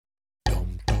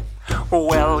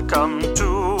Welcome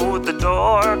to the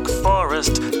Dork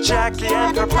Forest. Jackie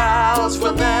and her pals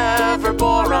will never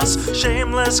bore us.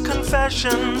 Shameless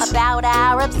confessions about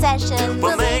our obsession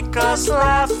will make us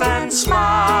laugh and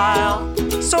smile.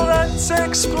 So let's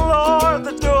explore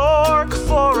the Dork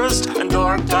Forest and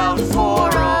dork out for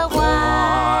a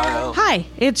while. Hi,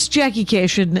 it's Jackie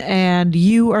Cation, and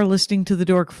you are listening to The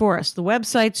Dork Forest. The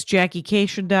website's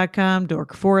JackieCation.com,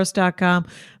 DorkForest.com,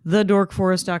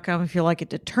 TheDorkForest.com if you like a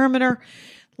determiner.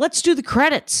 Let's do the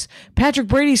credits. Patrick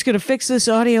Brady's going to fix this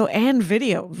audio and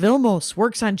video. Vilmos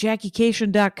works on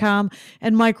JackieCation.com,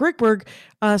 and Mike Rickberg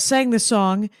sang the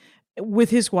song with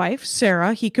his wife,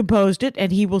 Sarah. He composed it,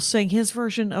 and he will sing his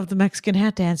version of the Mexican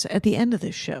hat dance at the end of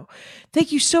this show.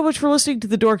 Thank you so much for listening to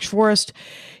The Dork Forest.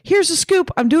 Here's a scoop.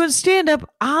 I'm doing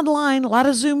stand-up online. A lot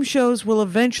of Zoom shows will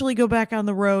eventually go back on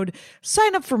the road.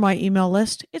 Sign up for my email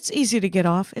list. It's easy to get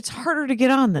off. It's harder to get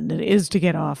on than it is to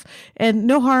get off. And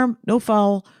no harm, no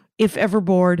foul. If ever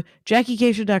bored,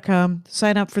 JackieCation.com,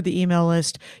 sign up for the email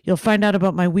list. You'll find out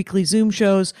about my weekly Zoom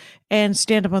shows and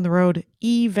stand up on the road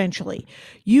eventually.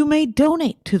 You may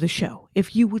donate to the show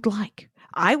if you would like.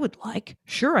 I would like.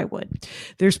 Sure, I would.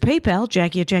 There's PayPal,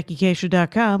 Jackie at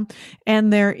JackieCation.com,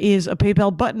 and there is a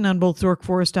PayPal button on both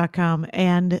DorkForest.com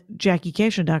and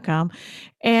JackieCation.com.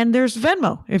 And there's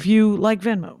Venmo, if you like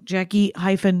Venmo,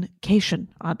 Jackie-Cation,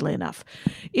 oddly enough.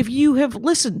 If you have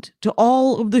listened to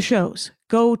all of the shows,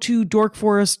 go to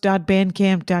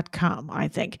dorkforest.bandcamp.com, I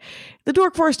think. The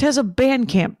Dork Forest has a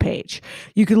Bandcamp page.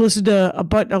 You can listen to a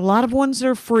lot of ones that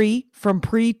are free from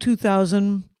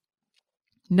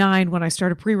pre-2009 when I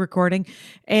started pre-recording.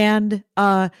 And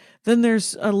then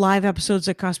there's live episodes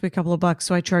that cost me a couple of bucks,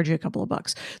 so I charge you a couple of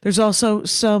bucks. There's also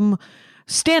some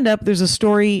stand-up. There's a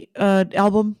story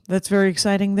album that's very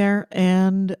exciting there.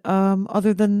 And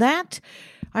other than that,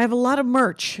 I have a lot of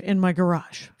merch in my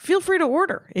garage. Feel free to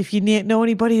order if you know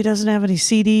anybody who doesn't have any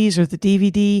CDs or the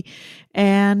DVD.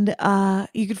 And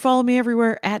you can follow me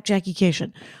everywhere at Jackie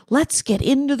Cation. Let's get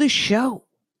into the show.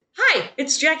 Hi,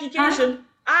 it's Jackie Cation.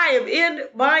 I am in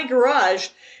my garage,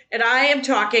 and I am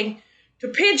talking to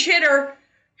pinch hitter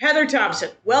Heather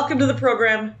Thomson. Welcome to the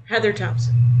program, Heather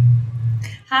Thomson.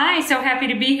 Hi, so happy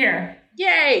to be here.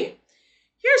 Yay.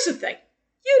 Here's the thing.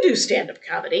 You do stand-up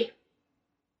comedy.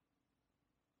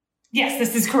 Yes,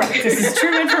 this is correct. This is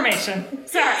true information.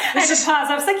 Sorry, I had to pause.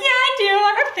 I was like, yeah, I do.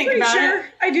 I have to think about it.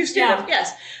 I do stand-up,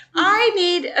 yes. I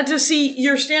need to see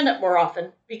your stand-up more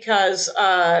often because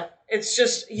it's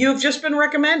just, you've just been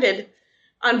recommended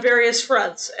on various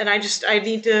fronts, and I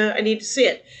need to see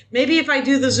it. Maybe if I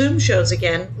do the Zoom shows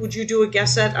again, would you do a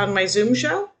guest set on my Zoom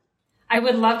show? I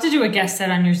would love to do a guest set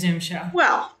on your Zoom show.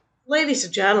 Well, ladies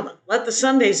and gentlemen, let the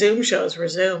Sunday Zoom shows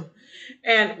resume.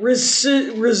 And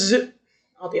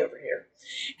I'll be over here.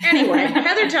 Anyway,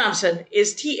 Heather Thomson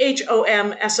is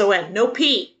Thomson, no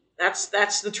P.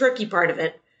 That's the tricky part of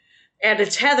it. And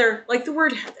it's Heather, like the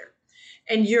word Heather.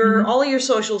 And all of your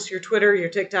socials, your Twitter, your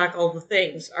TikTok, all the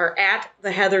things are at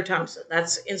the Heather Thomson.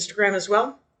 That's Instagram as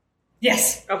well?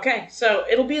 Yes. Okay, so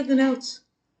it'll be in the notes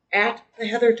at the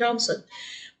Heather Thomson.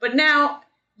 But now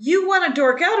you want to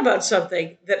dork out about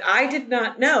something that I did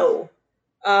not know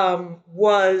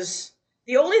was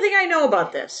the only thing I know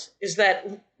about this is that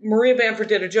Maria Bamford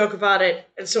did a joke about it.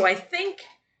 And so I think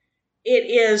it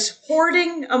is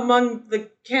hoarding among the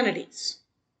Kennedys.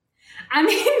 I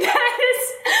mean, that is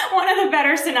one of the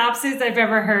better synopses I've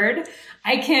ever heard.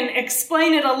 I can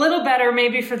explain it a little better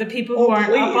maybe for the people who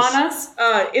aren't up on us.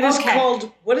 It is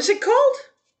called, what is it called?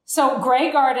 So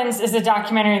Grey Gardens is a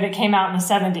documentary that came out in the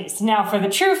 70s. Now, for the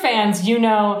true fans, you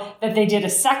know that they did a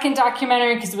second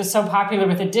documentary because it was so popular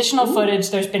with additional footage.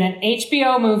 There's been an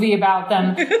HBO movie about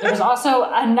them. There was also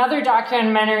another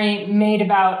documentary made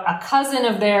about a cousin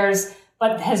of theirs,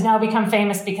 but has now become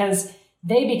famous because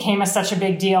they became such a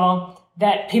big deal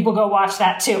that people go watch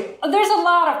that too. There's a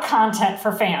lot of content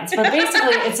for fans, but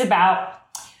basically it's about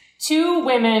two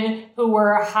women who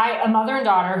were a mother and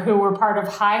daughter who were part of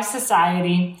high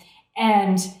society,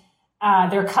 and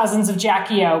they're cousins of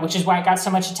Jackie O, which is why it got so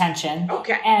much attention.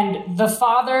 Okay. And the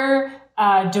father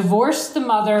divorced the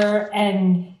mother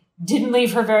and didn't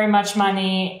leave her very much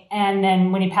money. And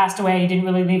then when he passed away, he didn't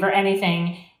really leave her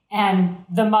anything. And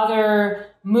the mother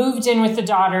moved in with the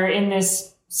daughter in this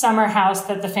summer house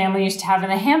that the family used to have in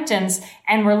the Hamptons,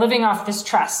 and were living off this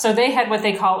trust. So they had what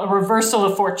they call a reversal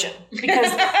of fortune.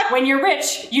 Because when you're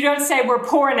rich, you don't say we're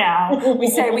poor now. We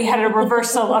say we had a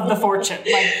reversal of the fortune.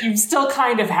 Like, you still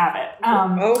kind of have it.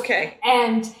 Okay.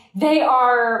 And they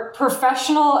are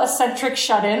professional eccentric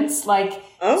shut-ins.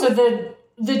 So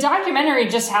the documentary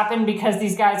just happened because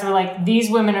these guys were like,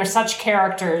 these women are such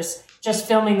characters just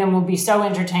filming them will be so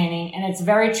entertaining. And it's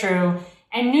very true.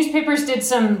 And newspapers did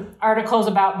some articles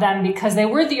about them because they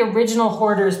were the original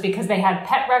hoarders because they had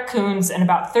pet raccoons and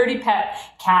about 30 pet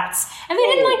cats. And they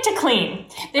didn't like to clean.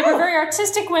 They were very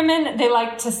artistic women. They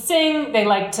liked to sing. They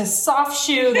liked to soft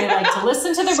shoe. They liked to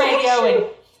listen to the radio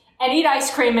and eat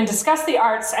ice cream and discuss the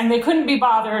arts. And they couldn't be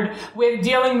bothered with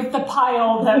dealing with the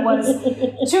pile that was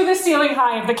to the ceiling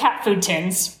high of the cat food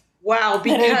tins. Wow,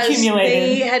 because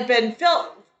they had been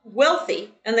felt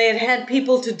wealthy and they had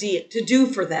people to do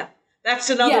for them.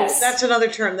 That's another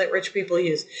term that rich people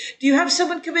use. Do you have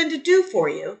someone come in to do for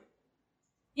you?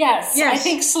 Yes. I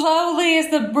think slowly as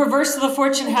the reverse of the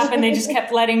fortune happened, they just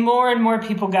kept letting more and more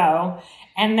people go.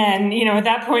 And then, at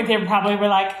that point, they probably were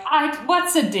like,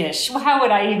 what's a dish? How would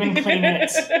I even clean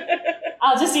it?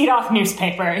 I'll just eat off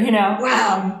newspaper,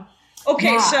 Wow.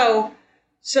 Okay, yeah.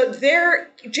 so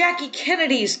they're Jackie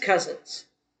Kennedy's cousins.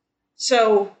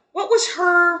 So what was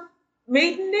her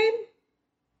maiden name?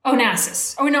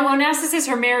 Onassis. Oh, no, Onassis is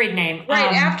her married name.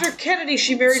 Right, after Kennedy,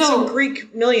 she married some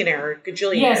Greek millionaire,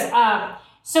 gajillionaire. Yes,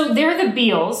 so they're the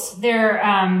Beals.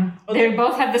 They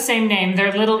both have the same name.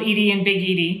 They're Little Edie and Big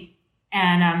Edie.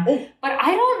 And but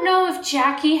I don't know if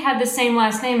Jackie had the same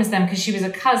last name as them because she was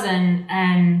a cousin,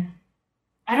 and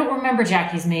I don't remember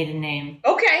Jackie's maiden name.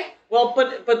 Okay, well,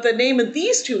 but the name of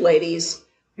these two ladies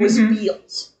was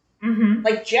Beals. Mm-hmm.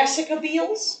 Like Jessica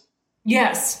Beals?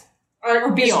 Yes.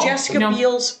 Or Beal. Is Jessica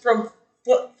Beals from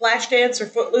Flashdance or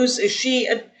Footloose, is she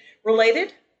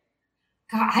related?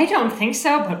 God, I don't think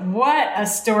so, but what a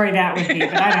story that would be,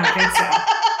 but I don't think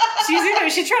so.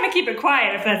 She's trying to keep it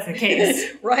quiet if that's the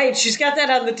case. Right, she's got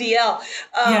that on the DL.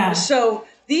 Yeah. So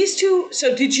these two,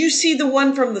 did you see the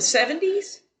one from the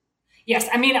 70s? Yes,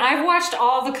 I mean, I've watched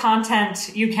all the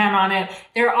content you can on it.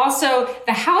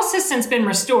 The house has since been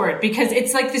restored because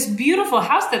it's like this beautiful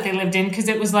house that they lived in because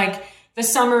it was like the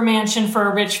summer mansion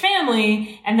for a rich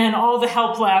family, and then all the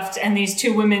help left, and these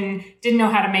two women didn't know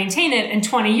how to maintain it, and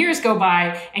 20 years go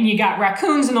by, and you got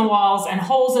raccoons in the walls and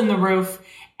holes in the roof,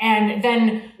 and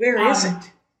then... Where is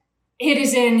it? It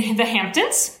is in the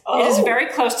Hamptons. Oh. It is very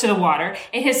close to the water.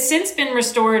 It has since been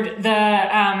restored.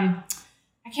 I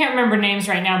can't remember names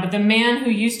right now, but the man who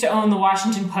used to own the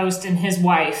Washington Post and his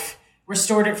wife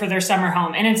restored it for their summer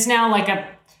home, and it's now like a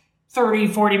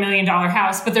 $30-40 million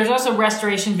house, but there's also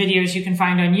restoration videos you can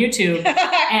find on YouTube.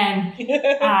 And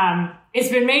it's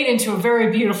been made into a very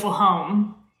beautiful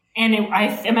home. And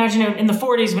I imagine in the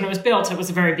 40s when it was built, it was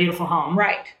a very beautiful home.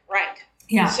 Right.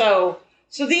 Yeah. So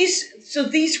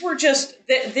these were just,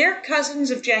 they're cousins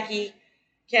of Jackie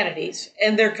Kennedy's,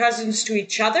 and they're cousins to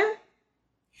each other?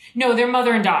 No, they're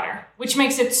mother and daughter, which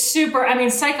makes it super,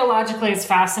 psychologically it's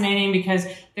fascinating because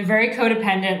they're very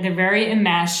codependent, they're very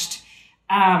enmeshed.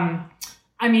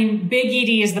 Big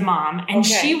Edie is the mom, and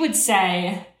she would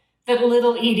say that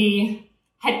Little Edie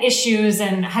had issues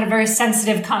and had a very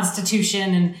sensitive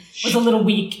constitution and was a little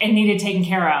weak and needed taken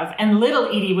care of. And Little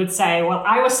Edie would say, well,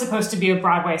 I was supposed to be a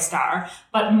Broadway star,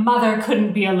 but mother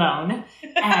couldn't be alone.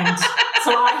 And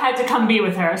so I had to come be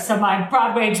with her. So my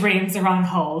Broadway dreams are on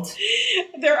hold.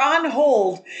 They're on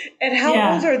hold. And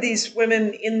how old are these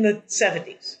women in the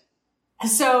 70s?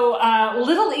 So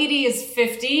Little Edie is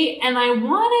 50, and I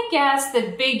want to guess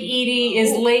that Big Edie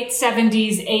is late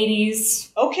 70s,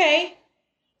 80s. Okay.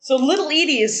 So Little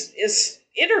Edie is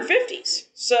in her 50s.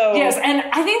 So yes, and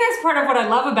I think that's part of what I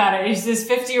love about it, is this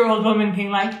 50-year-old woman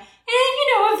being like,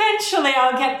 eventually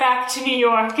I'll get back to New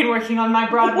York and working on my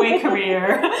Broadway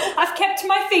career. I've kept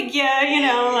my figure,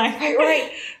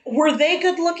 Right. Were they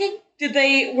good looking?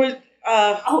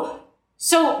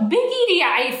 So Big Edie,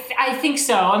 I think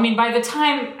so. By the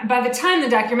time the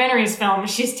documentary is filmed,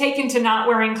 she's taken to not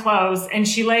wearing clothes, and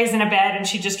she lays in a bed and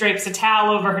she just drapes a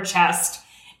towel over her chest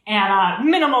and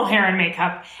minimal hair and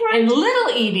makeup. Right. And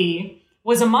Little Edie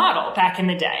was a model back in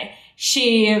the day.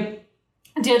 She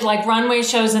did runway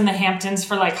shows in the Hamptons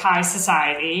for high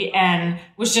society and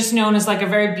was just known as a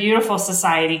very beautiful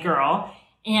society girl.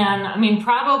 And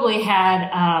probably had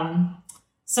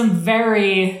some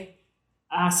very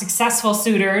successful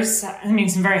suitors.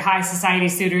 Some very high society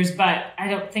suitors, but I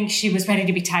don't think she was ready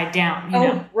to be tied down.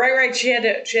 Right. She had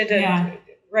to. Yeah.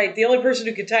 Right. The only person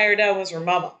who could tie her down was her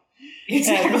mama.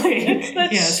 Exactly.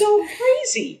 That's so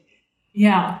crazy.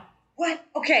 Yeah. What?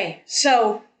 Okay.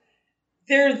 So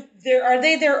are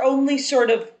they their only sort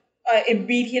of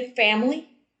immediate family?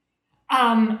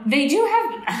 They do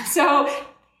have.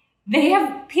 They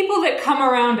have people that come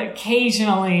around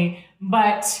occasionally.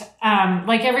 But, in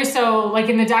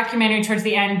the documentary towards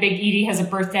the end, Big Edie has a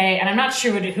birthday, and I'm not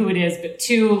sure who it is, but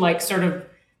two, sort of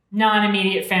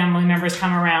non-immediate family members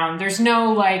come around. There's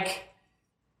no,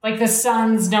 like the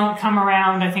sons don't come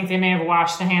around. I think they may have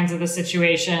washed the hands of the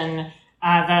situation.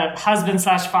 The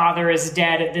husband/father is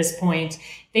dead at this point.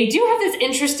 They do have this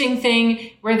interesting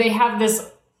thing where they have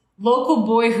this local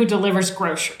boy who delivers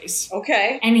groceries.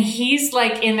 Okay. And he's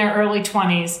like in their early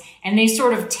 20s, and they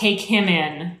sort of take him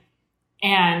in,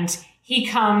 and he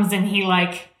comes and he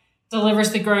like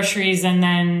delivers the groceries and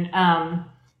then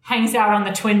hangs out on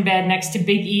the twin bed next to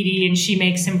Big Edie, and she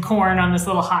makes him corn on this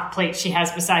little hot plate she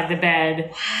has beside the bed.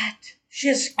 What?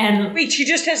 She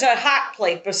just has a hot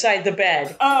plate beside the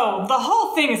bed. Oh, the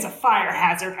whole thing is a fire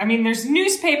hazard. I mean, there's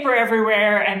newspaper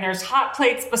everywhere, and there's hot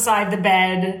plates beside the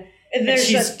bed. And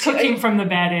she's cooking from the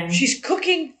bed in. She's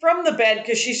cooking from the bed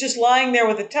because she's just lying there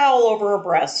with a towel over her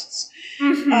breasts.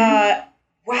 Mm-hmm.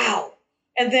 Wow.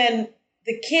 And then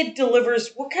the kid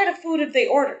delivers. What kind of food have they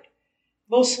ordered?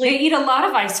 Mostly. They eat a lot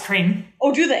of ice cream.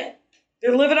 Oh, do they?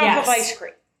 They're living off of ice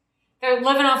cream. They're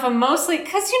living off of mostly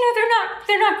because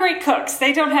they're not great cooks.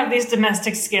 They don't have these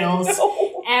domestic skills.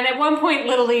 No. And at one point,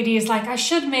 little Edie is like, I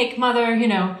should make Mother,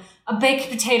 a baked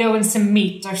potato and some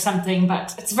meat or something,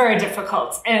 but it's very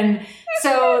difficult. And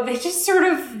so they just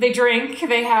they drink.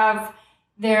 They have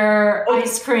their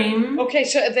ice cream. Okay,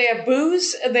 so they have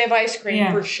booze and they have ice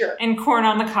cream for sure, and corn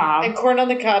on the cob. And corn on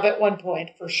the cob at one point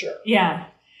for sure. Yeah.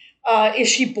 Is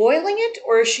she boiling it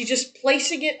or is she just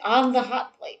placing it on the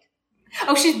hot plate?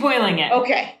 Oh, she's boiling it.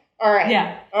 Okay. All right.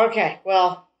 Yeah. Okay.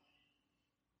 Well,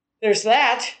 there's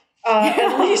that.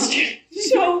 At least.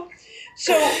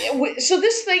 So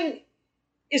this thing,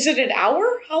 is it an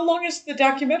hour? How long is the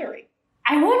documentary?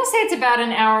 I want to say it's about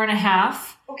an hour and a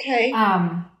half. Okay.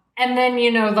 And then,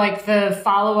 like the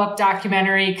follow-up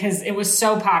documentary, because it was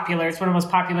so popular, it's one of the most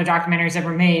popular documentaries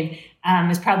ever made,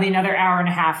 is probably another hour and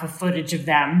a half of footage of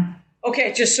them.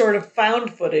 Okay, just sort of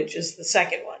found footage is the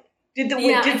second one. Did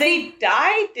they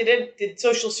die? Did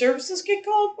social services get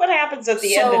called? What happens at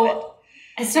the end of it?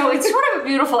 So it's sort of a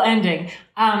beautiful ending.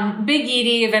 Big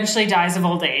Edie eventually dies of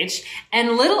old age,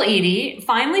 and little Edie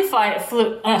finally flies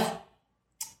the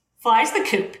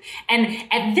coop. And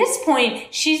at this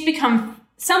point, she's become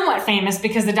somewhat famous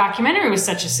because the documentary was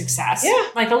such a success. Yeah.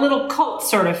 Like a little cult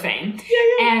sort of fame.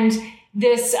 Yeah. And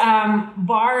this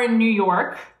bar in New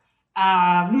York,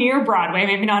 near Broadway,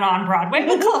 maybe not on Broadway,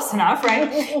 but close enough, right?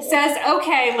 Says,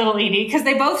 okay, little Edie, because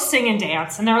they both sing and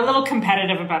dance, and they're a little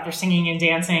competitive about their singing and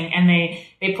dancing, and they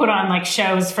put on like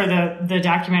shows for the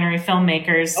documentary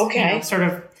filmmakers. Okay.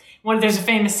 There's a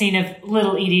famous scene of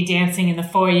little Edie dancing in the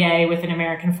foyer with an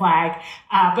American flag.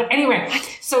 But anyway,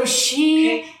 so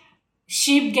she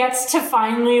gets to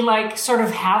finally like sort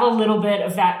of have a little bit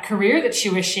of that career that she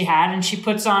wished she had, and she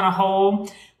puts on a whole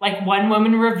like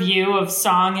one-woman review of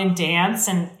song and dance.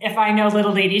 And if I know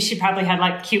little Edie, she probably had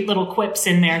like cute little quips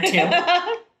in there too.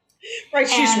 Right,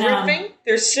 she's riffing.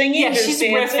 They're singing. Yeah, she's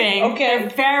dancing. riffing. Okay,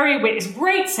 They're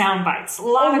great sound bites. A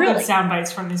lot of good sound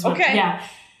bites from these women. Okay, yeah.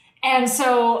 And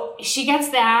so she gets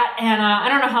that, and I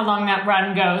don't know how long that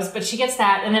run goes, but she gets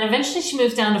that, and then eventually she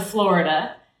moves down to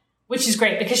Florida, which is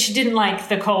great because she didn't like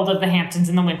the cold of the Hamptons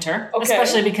in the winter,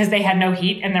 especially because they had no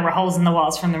heat and there were holes in the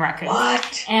walls from the wreckage.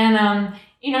 What? And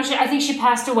I think she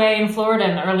passed away in Florida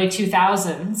in the early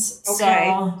 2000s.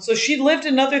 Okay. So she lived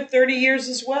another 30 years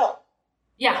as well.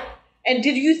 Yeah. And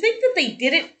did you think that they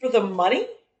did it for the money?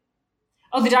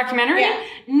 Oh, the documentary? Yeah.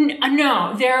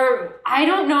 No, I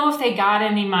don't know if they got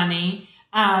any money.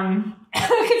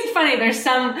 It's funny. There's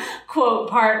some quote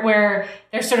part where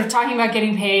they're sort of talking about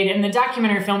getting paid, and the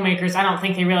documentary filmmakers, I don't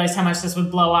think they realized how much this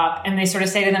would blow up. And they sort of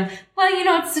say to them, well,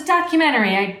 it's a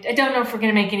documentary. I don't know if we're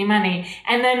going to make any money.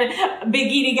 And then Big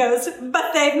Edie goes,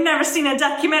 but they've never seen a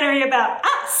documentary about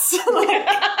us.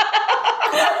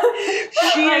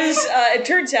 She is, it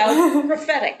turns out,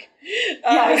 prophetic.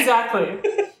 Yeah, exactly.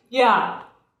 Yeah.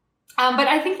 But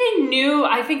I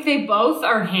think they both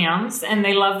are hams, and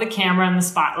they love the camera and the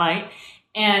spotlight.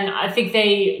 And I think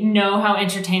they know how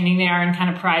entertaining they are and kind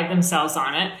of pride themselves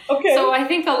on it. Okay. So I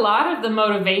think a lot of the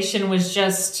motivation was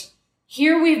just,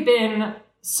 here we've been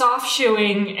soft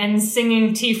shoeing and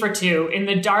singing Tea for Two in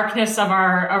the darkness of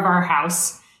our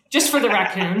house, just for the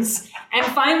raccoons. And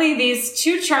finally, these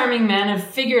two charming men have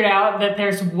figured out that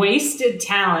there's wasted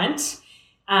talent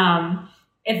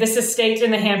at this estate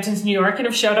in the Hamptons, New York, and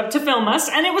have showed up to film us.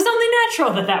 And it was only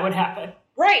natural that would happen.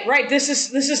 Right. This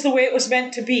is the way it was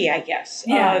meant to be, I guess.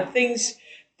 Yeah. Things,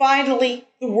 finally,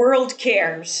 the world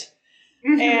cares.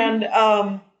 Mm-hmm.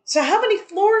 And so how many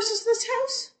floors is this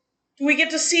house? Do we get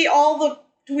to see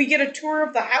do we get a tour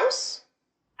of the house?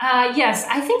 Yes,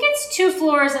 I think it's 2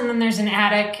 floors, and then there's an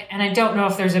attic, and I don't know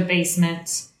if there's a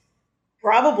basement.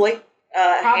 Probably.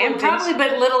 Probably,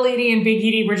 but Little Edie and Big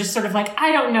Edie were just sort of like,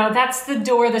 I don't know, that's the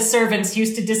door the servants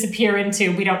used to disappear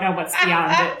into. We don't know what's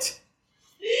beyond it.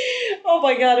 Oh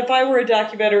my God, if I were a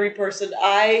documentary person,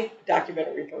 I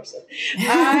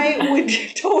would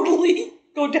totally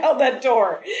go down that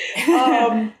door.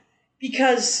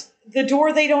 Because the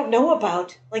door they don't know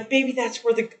about, like maybe that's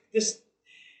where did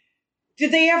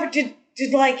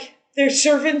their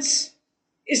servants,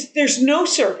 there's no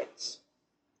servants.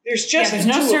 There's just there's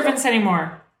no servants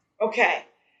anymore. Okay.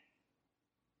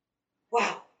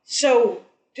 Wow. So,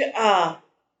 are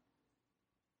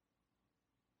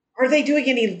they doing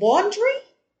any laundry?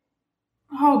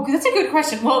 Oh, that's a good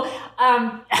question. Well,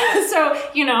 so,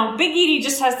 Big Edie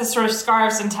just has this sort of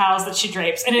scarves and towels that she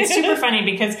drapes. And it's super funny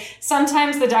because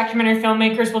sometimes the documentary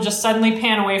filmmakers will just suddenly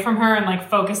pan away from her and like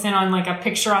focus in on like a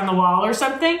picture on the wall or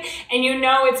something. And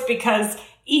it's because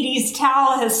Edie's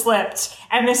towel has slipped.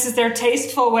 And this is their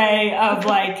tasteful way of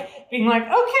like being like,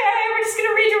 okay, we're just going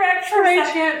to redirect for a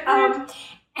second.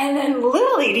 And then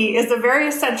Little Edie is a very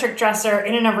eccentric dresser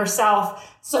in and of herself.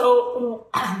 So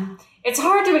it's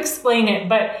hard to explain it,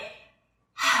 but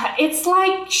it's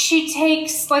like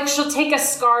she'll take a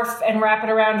scarf and wrap it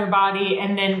around her body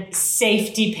and then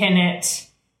safety pin it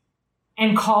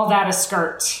and call that a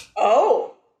skirt.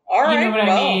 Oh, all right. You know what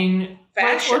I mean?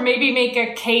 Fashion. Or maybe make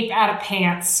a cape out of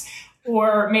pants,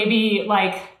 or maybe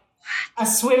like a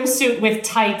swimsuit with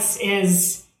tights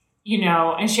is,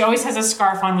 and she always has a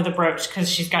scarf on with a brooch because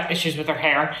she's got issues with her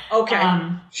hair. Okay.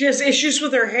 She has issues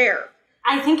with her hair.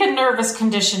 I think a nervous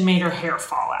condition made her hair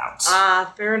fall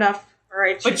out. Fair enough. All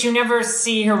right. But you never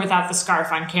see her without the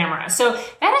scarf on camera. So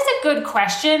that is a good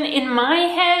question. In my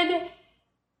head,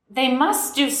 they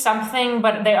must do something,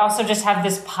 but they also just have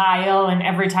this pile, and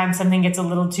every time something gets a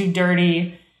little too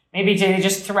dirty, maybe they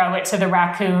just throw it to the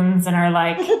raccoons and are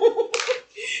like...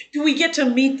 Do we get to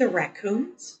meet the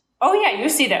raccoons? Oh, yeah, you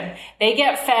see them. They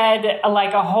get fed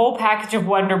like a whole package of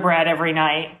Wonder Bread every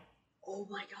night. Oh,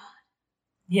 my God.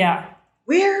 Yeah.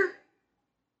 Where?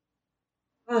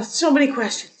 So many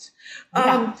questions.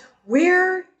 Yeah.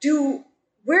 Where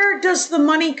does the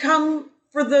money come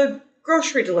for the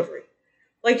grocery delivery?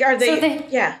 Like, are they?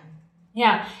 Yeah.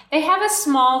 Yeah. They have a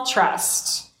small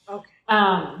trust. Okay.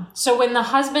 So when the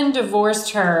husband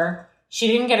divorced her, she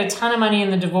didn't get a ton of money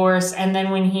in the divorce. And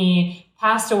then when he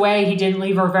passed away, he didn't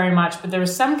leave her very much. But there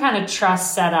was some kind of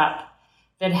trust set up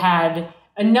that had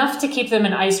enough to keep them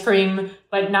in ice cream,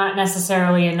 but not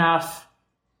necessarily enough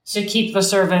to keep the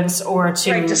servants or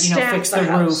to fix the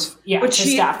roof. Yeah, but to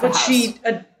staff the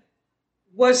house.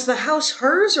 Was the house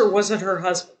hers or was it her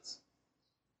husband's?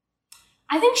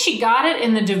 I think she got it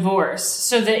in the divorce.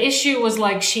 So the issue was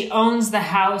like she owns the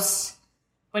house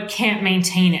but can't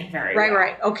maintain it very well.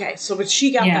 Right. Okay. So, but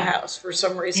she got the house for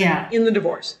some reason in the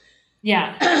divorce.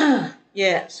 Yeah.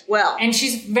 Yes. Well. And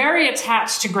she's very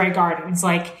attached to Grey Gardens.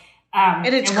 Like,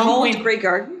 and it's called Grey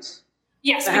Gardens?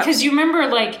 Yes, because you remember,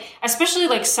 like, especially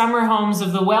like summer homes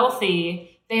of the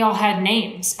wealthy, they all had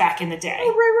names back in the day.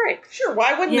 Oh, right. Sure.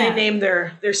 Why wouldn't they name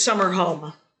their summer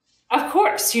home? Of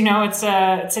course. it's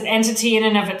an entity in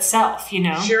and of itself,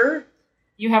 Sure.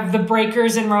 You have the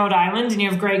Breakers in Rhode Island, and you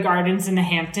have Grey Gardens in the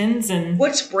Hamptons. And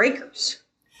what's Breakers?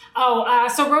 Oh,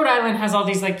 so Rhode Island has all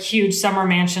these like huge summer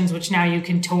mansions, which now you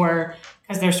can tour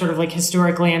because they're sort of like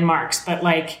historic landmarks. But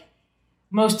like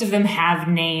most of them have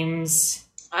names.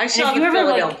 I saw the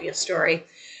Philadelphia story.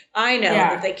 I know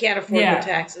that they can't afford their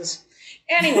taxes.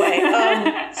 Anyway,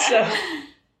 so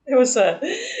there was that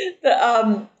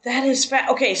is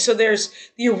okay. So there's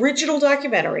the original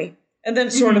documentary. And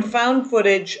then sort of found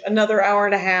footage, another hour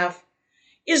and a half.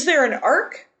 Is there an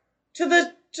arc to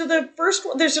the first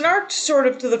one? There's an arc sort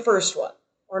of to the first one,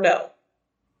 or no?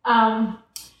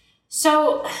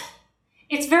 So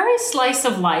it's very slice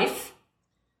of life.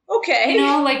 Okay.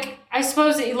 Like I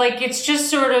suppose like it's just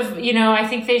sort of, I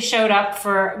think they showed up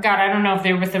for, God, I don't know if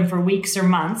they were with them for weeks or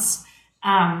months,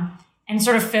 and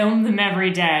sort of filmed them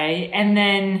every day and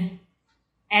then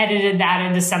edited that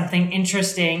into something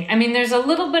interesting. I mean, there's a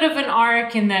little bit of an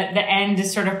arc in that the end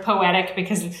is sort of poetic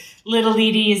because Little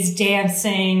Edie is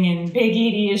dancing and Big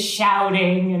Edie is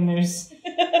shouting and there's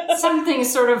something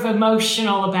sort of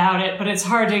emotional about it, but it's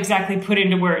hard to exactly put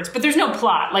into words. But there's no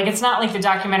plot. Like, it's not like the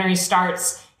documentary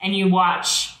starts and you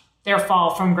watch their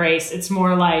fall from grace. It's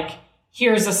more like,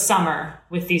 here's a summer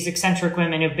with these eccentric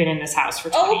women who've been in this house for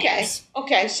 20 years.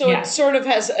 Okay. So it sort of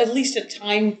has at least a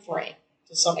time frame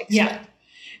to some extent. Yeah.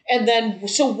 And then,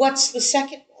 so what's the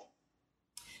second one?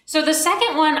 So the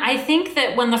second one, I think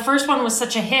that when the first one was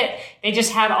such a hit, they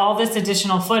just had all this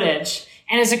additional footage.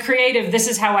 And as a creative, this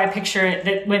is how I picture it,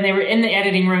 that when they were in the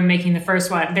editing room making the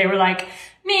first one, they were like,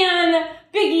 man,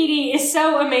 Big Edie is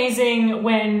so amazing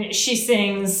when she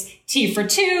sings Tea for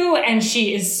Two, and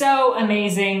she is so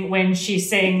amazing when she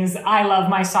sings I Love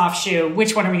My Soft Shoe.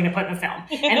 Which one are we going to put in the film?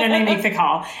 And then they make the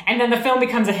call. And then the film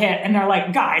becomes a hit, and they're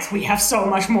like, guys, we have so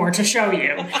much more to show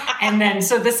you. And then,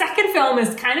 so the second film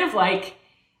is kind of like,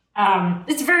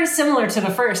 it's very similar to the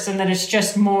first in that it's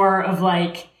just more of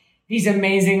like these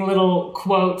amazing little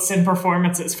quotes and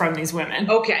performances from these women.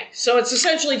 Okay, so it's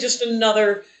essentially just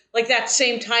another, like that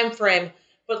same time frame,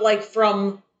 but like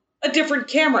from a different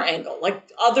camera angle,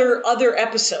 like other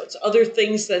episodes, other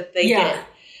things that they did.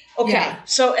 Okay,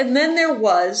 so, and then there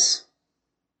was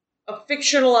a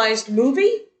fictionalized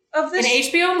movie of this? An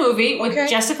HBO movie with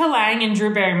Jessica Lange and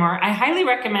Drew Barrymore. I highly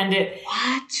recommend it.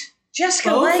 What? Jessica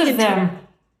Both Lange of them.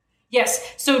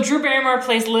 Yes, so Drew Barrymore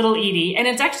plays Little Edie, and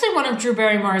it's actually one of Drew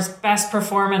Barrymore's best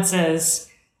performances.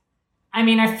 I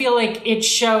mean, I feel like it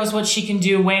shows what she can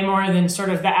do way more than sort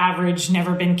of the average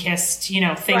never been kissed,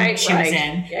 thing she was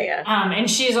in. Yeah. And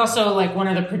she's also like one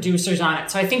of the producers on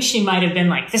it. So I think she might have been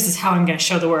like, this is how I'm going to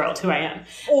show the world who I am.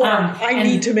 Or I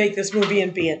need to make this movie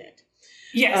and be in it.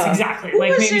 Yes, exactly.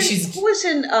 Like maybe Who was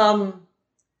in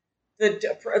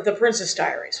the Princess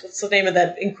Diaries? What's the name of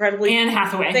that incredibly... Anne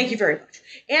Hathaway. Thank you very much.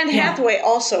 Anne Hathaway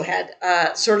also had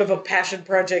sort of a passion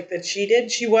project that she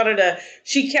did.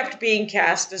 She kept being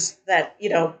cast as that,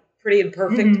 pretty and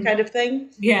perfect kind of thing.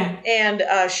 Yeah. And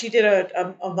she did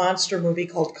a monster movie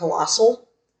called Colossal.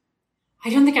 I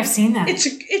don't think I've seen that.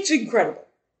 It's incredible.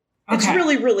 Okay. It's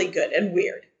really, really good and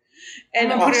weird.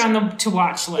 And I'm going to put it on the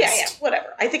to-watch list. Yeah,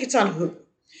 whatever. I think it's on Hulu.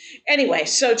 Anyway,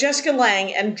 so Jessica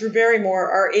Lange and Drew Barrymore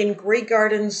are in Grey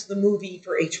Gardens, the movie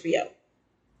for HBO.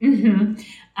 Mm-hmm.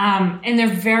 And they're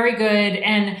very good.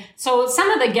 And so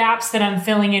some of the gaps that I'm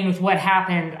filling in with what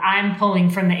happened, I'm pulling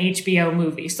from the HBO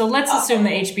movie. So let's assume the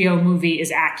HBO movie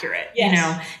is accurate,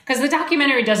 because the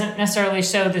documentary doesn't necessarily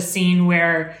show the scene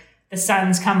where the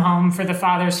sons come home for the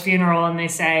father's funeral and they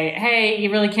say, hey,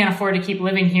 you really can't afford to keep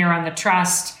living here on the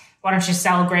trust. Why don't you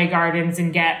sell Grey Gardens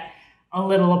and get a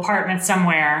little apartment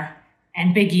somewhere?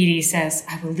 And Big Edie says,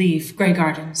 I will leave Grey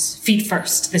Gardens. Feet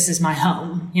first. This is my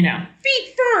home,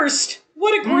 Feet first.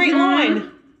 What a great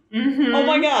line. Mm-hmm. Oh,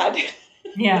 my God.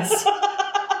 Yes.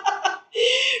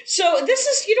 So this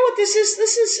is, this is?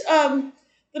 This is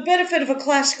the benefit of a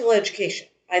classical education,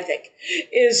 I think,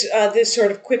 is this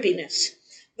sort of quippiness.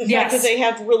 The fact that they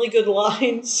have really good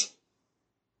lines.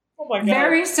 Oh, my God.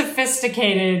 Very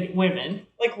sophisticated women.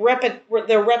 Like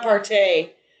their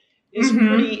repartee is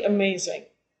pretty amazing.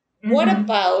 Mm-hmm. What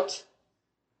about,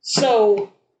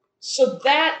 so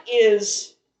that's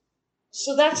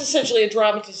essentially a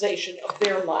dramatization of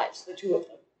their lives, the two of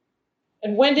them.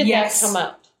 And when did that come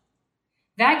out?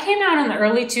 That came out in the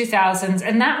early 2000s,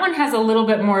 and that one has a little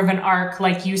bit more of an arc.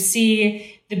 Like you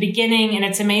see the beginning, and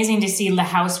it's amazing to see the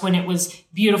house when it was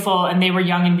beautiful, and they were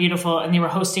young and beautiful, and they were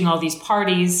hosting all these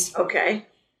parties. Okay.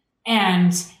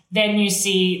 And then you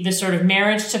see the sort of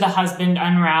marriage to the husband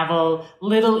unravel,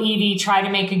 Little Edie try to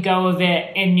make a go of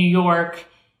it in New York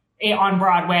on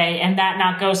Broadway, and that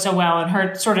not go so well, and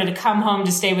her sort of to come home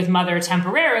to stay with mother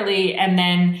temporarily, and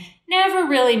then never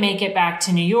really make it back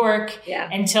to New York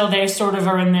until they sort of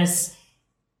are in this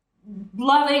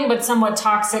loving but somewhat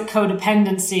toxic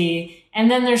codependency.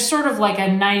 And then there's sort of like a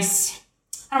nice,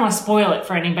 I don't want to spoil it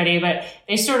for anybody, but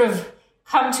they sort of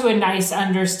come to a nice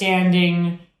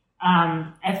understanding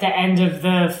at the end of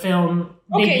the film.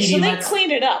 Okay, so they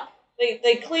cleaned it up.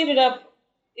 They cleaned it up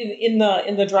in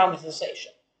the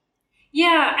dramatization.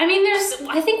 Yeah, I mean,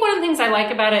 I think one of the things I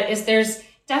like about it is there's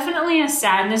definitely a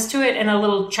sadness to it and a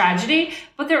little tragedy,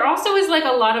 but there also is like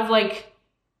a lot of like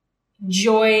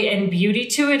joy and beauty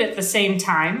to it at the same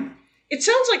time. It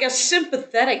sounds like a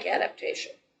sympathetic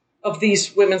adaptation of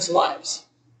these women's lives.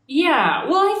 Yeah,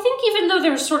 well, I think even though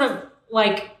they're sort of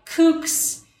like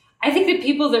kooks, I think the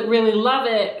people that really love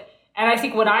it, and I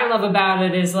think what I love about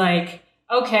it is like,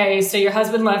 okay, so your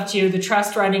husband left you, the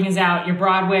trust running is out, your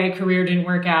Broadway career didn't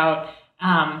work out,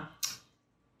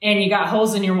 and you got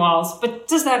holes in your walls. But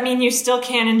does that mean you still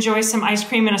can't enjoy some ice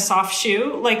cream and a soft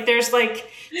shoe? Like there's like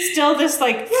still this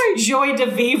like joie de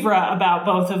vivre about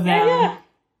both of them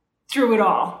through it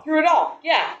all. Through it all,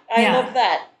 yeah. I love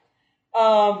that.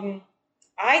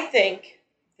 I think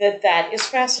that is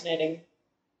fascinating.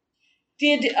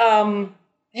 Did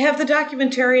have the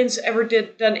documentarians ever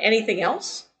done anything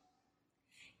else?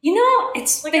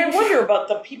 It's like I wonder about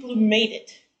the people who made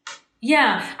it.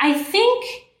 Yeah, I think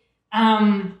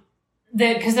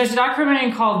that because there's a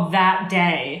documentary called That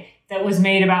Day that was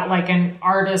made about like an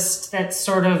artist that's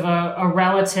sort of a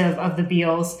relative of the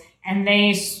Beals, and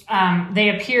they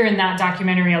appear in that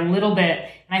documentary a little bit.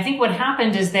 And I think what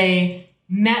happened is they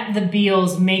met the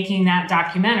Beals making that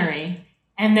documentary.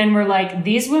 And then we're like,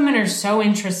 these women are so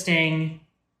interesting.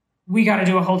 We got to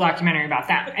do a whole documentary about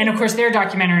them. And of course, their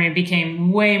documentary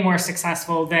became way more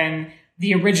successful than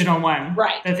the original one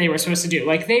that they were supposed to do.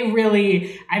 Like they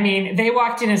really, I mean, they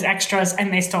walked in as extras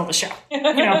and they stole the show. You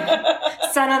know,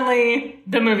 suddenly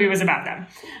the movie was about them.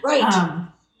 Right.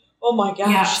 Oh my gosh.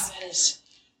 Yes. That is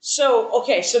so,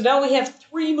 okay. So now we have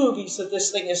 3 movies that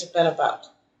this thing has been about.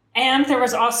 And there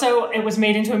was also, it was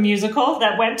made into a musical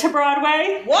that went to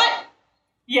Broadway. What?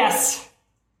 Yes.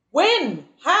 When?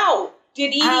 How? Did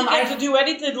Edie get to do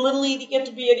anything? Did Little Edie get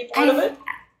to be any part of it?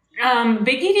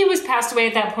 Big Edie was passed away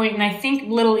at that point, and I think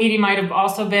Little Edie might have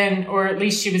also been, or at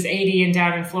least she was 80 and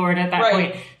down in Florida at that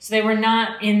point. So they were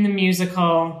not in the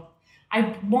musical.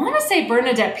 I want to say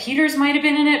Bernadette Peters might have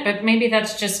been in it, but maybe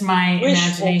that's just my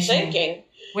imagination.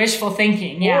 Wishful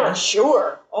thinking, yeah.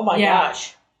 Sure. Oh my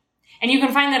gosh. And you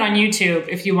can find that on YouTube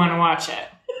if you want to watch it.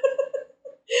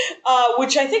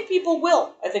 Which I think people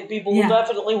will. I think people will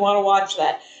definitely want to watch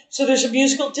that. So there's a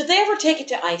musical. Did they ever take it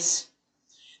to ice?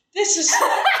 This is...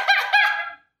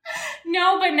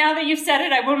 No, but now that you've said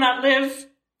it, I will not live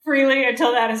freely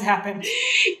until that has happened.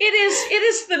 It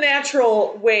is the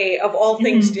natural way of all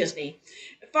things Disney.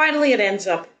 Finally, it ends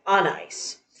up on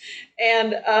ice.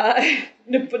 And,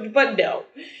 but no.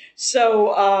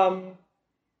 So,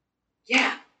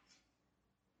 yeah.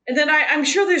 And then I'm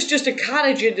sure there's just a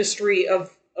cottage industry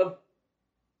of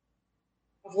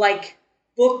like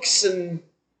books and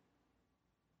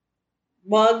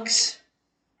mugs.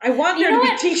 I want there to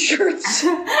be t-shirts.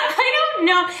 I don't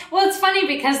know. Well, it's funny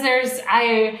because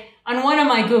on one of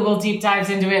my Google deep dives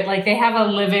into it, like they have a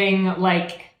living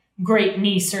like great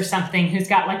niece or something who's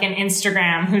got like an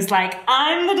Instagram who's like,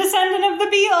 I'm the descendant of the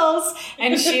Beals.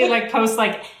 And she like posts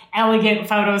like elegant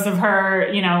photos of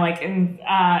her, you know, like in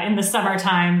the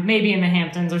summertime, maybe in the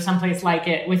Hamptons or someplace like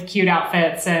it with cute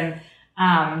outfits. And,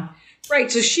 right.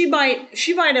 So she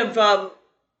might have,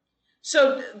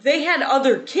 so they had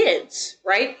other kids,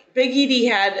 right? Big Edie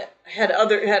had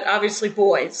obviously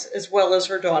boys as well as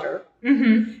her daughter.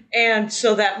 Mm-hmm. And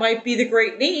so that might be the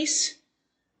great niece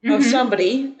of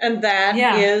somebody. And that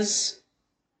is,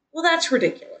 well, that's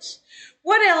ridiculous.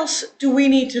 What else do we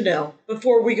need to know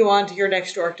before we go on to your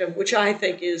next Dorkdom, which I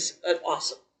think is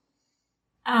awesome?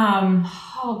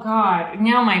 Oh God,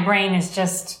 now my brain is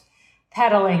just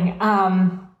pedaling.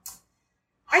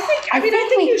 I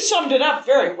think you summed it up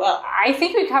very well. I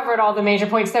think we covered all the major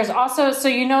points. There's also, so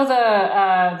you know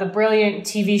the brilliant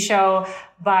TV show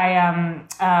by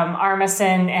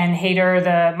Armisen and Hader,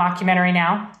 the mockumentary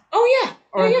Now? Oh yeah.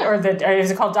 Or is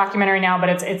it called Documentary Now?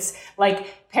 But it's like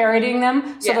parodying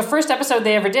them. So the first episode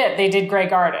they ever did, they did Grey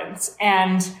Gardens.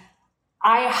 And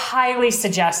I highly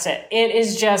suggest it. It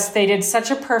is just, they did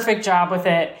such a perfect job with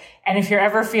it. And if you're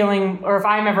ever feeling, or if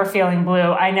I'm ever feeling blue,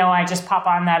 I know I just pop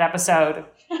on that episode.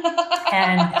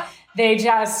 And they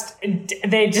just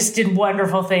did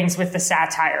wonderful things with the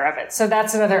satire of it. So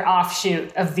that's another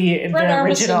offshoot of the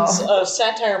original. Armisen's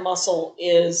satire muscle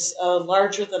is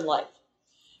larger than life.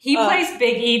 He plays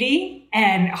Big Edie,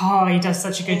 and he does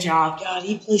such a good job. God,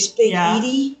 he plays Big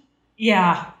Edie?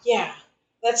 Yeah. Yeah.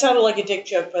 That sounded like a dick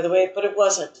joke, by the way, but it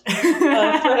wasn't.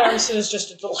 Fred Armisen is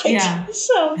just a delight. Yeah.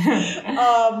 So,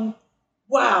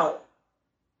 wow.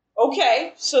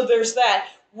 Okay, so there's that.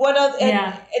 What other?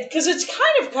 Because it's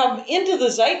kind of come into the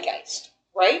zeitgeist,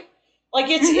 right? Like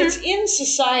it's in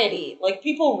society. Like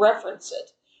people reference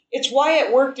it. It's why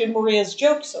it worked in Maria's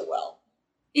joke so well.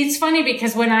 It's funny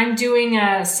because when I'm doing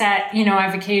a set, you know,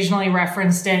 I've occasionally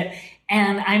referenced it.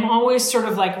 And I'm always sort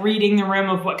of like reading the room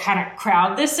of what kind of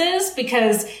crowd this is,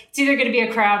 because it's either going to be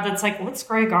a crowd that's like, what's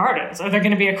Grey Gardens? Or they're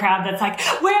going to be a crowd that's like,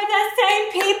 we're the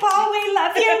same people. We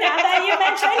love you now that you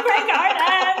mentioned Grey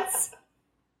Gardens.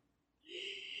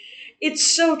 It's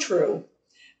so true.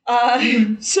 But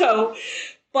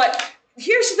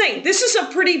here's the thing. This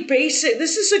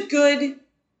is a good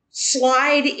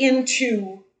slide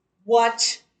into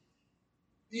what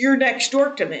your next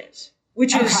Dorkdom is.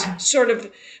 Which is sort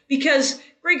of, because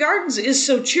Grey Gardens is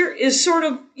sort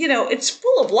of, you know, it's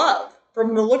full of love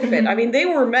from the look of it. I mean, they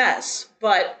were a mess,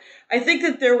 but I think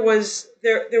that there was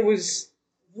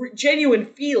genuine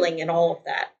feeling in all of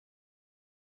that.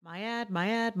 My ad.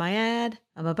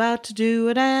 I'm about to do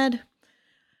an ad.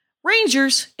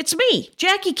 Rangers, it's me,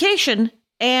 Jackie Cation,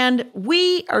 and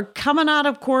we are coming out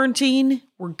of quarantine.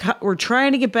 We're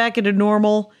trying to get back into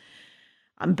normal.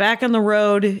 I'm back on the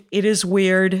road. It is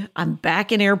weird. I'm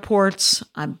back in airports.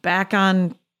 I'm back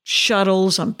on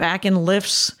shuttles. I'm back in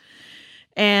lifts.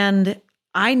 And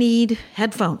I need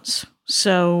headphones.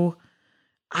 So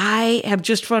I have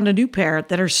just found a new pair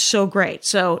that are so great.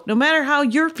 So no matter how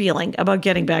you're feeling about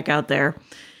getting back out there,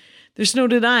 there's no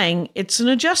denying it's an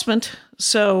adjustment.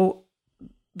 So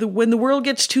when the world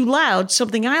gets too loud,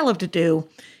 something I love to do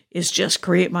is just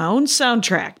create my own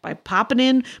soundtrack by popping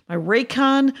in my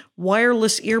Raycon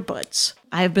wireless earbuds.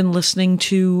 I have been listening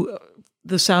to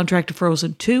the soundtrack to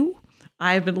Frozen 2.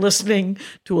 I've been listening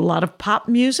to a lot of pop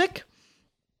music.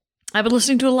 I've been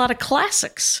listening to a lot of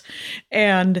classics.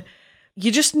 And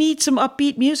you just need some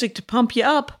upbeat music to pump you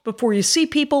up before you see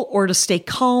people or to stay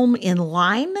calm in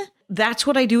line. That's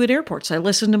what I do at airports. I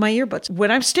listen to my earbuds.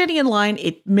 When I'm standing in line,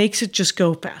 it makes it just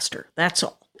go faster. That's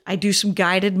all. I do some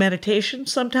guided meditation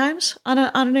sometimes on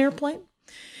an airplane.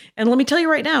 And let me tell you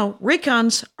right now,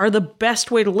 Raycons are the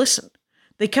best way to listen.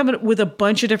 They come in with a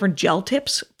bunch of different gel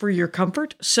tips for your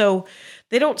comfort. So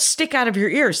they don't stick out of your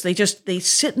ears. They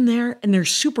sit in there and they're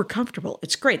super comfortable.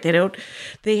 It's great.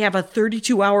 They have a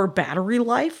 32-hour battery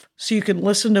life. So you can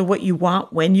listen to what you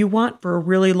want when you want for a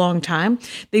really long time.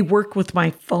 They work with my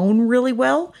phone really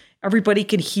well. Everybody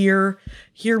can hear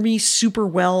me super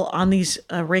well on these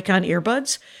Raycon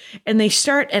earbuds. And they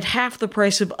start at half the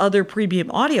price of other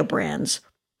premium audio brands,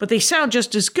 but they sound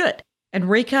just as good. And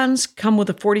Raycons come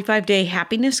with a 45-day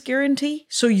happiness guarantee,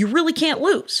 so you really can't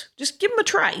lose. Just give them a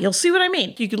try. You'll see what I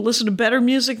mean. You can listen to better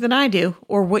music than I do,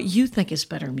 or what you think is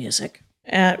better music.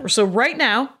 So right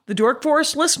now, the Dork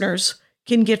Forest listeners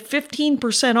can get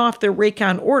 15% off their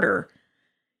Raycon order,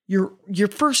 your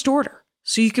first order.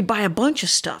 So you could buy a bunch of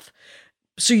stuff.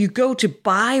 So you go to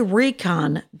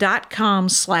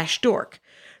buyraycon.com/dork.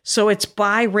 So it's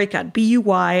buyraycon,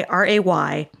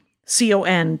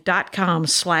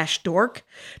 BUYRAYCON.com/dork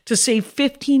to save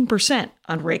 15%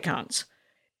 on Raycons.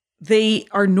 They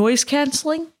are noise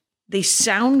canceling. They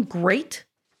sound great.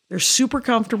 They're super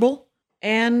comfortable.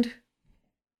 And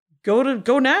go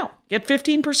now. Get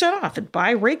 15% off at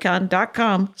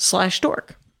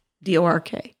buyraycon.com/dork.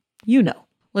 DORK. You know.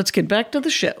 Let's get back to the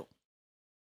show.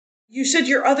 You said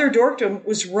your other dorkdom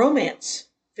was romance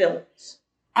films.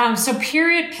 So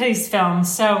period piece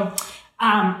films. So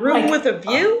Room with a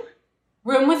View?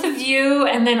 Room with a View,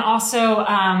 and then also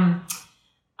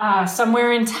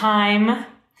Somewhere in Time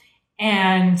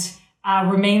and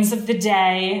Remains of the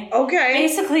Day. Okay.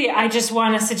 Basically, I just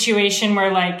want a situation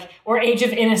where or Age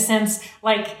of Innocence,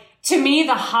 to me,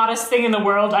 the hottest thing in the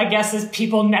world, I guess, is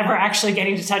people never actually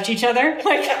getting to touch each other.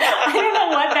 I don't know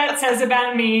what that says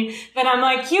about me, that I'm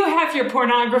you have your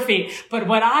pornography. But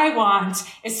what I want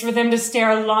is for them to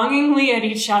stare longingly at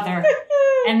each other.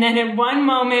 And then at one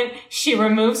moment, she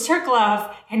removes her glove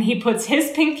and he puts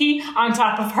his pinky on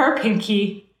top of her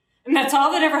pinky. And that's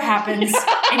all that ever happens.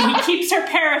 And he keeps her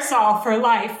parasol for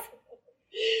life.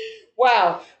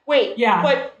 Wow. Wait. Yeah.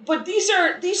 But these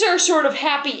are sort of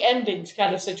happy endings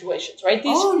kind of situations, right?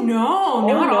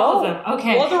 Not all of them.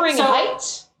 Okay. Wuthering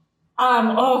Heights?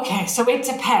 Okay, so it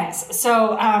depends.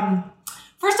 So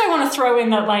first I want to throw in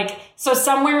that so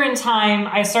Somewhere in Time,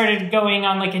 I started going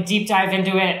on a deep dive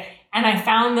into it, and I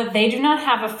found that they do not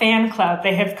have a fan club.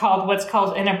 They have what's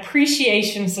called an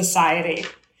appreciation society.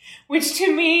 Which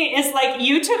to me is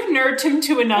you took nerdtum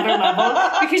to another level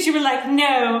because you were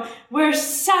no, we're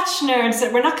such nerds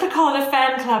that we're not going to call it a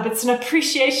fan club. It's an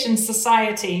appreciation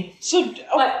society. So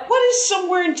what is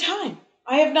Somewhere in Time?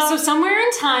 I have not. So Somewhere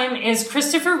in Time is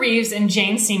Christopher Reeves and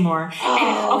Jane Seymour.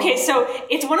 Oh. And, so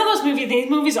it's one of those movies. These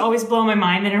movies always blow my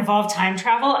mind that involve time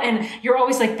travel. And you're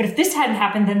always but if this hadn't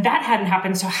happened, then that hadn't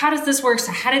happened. So how does this work?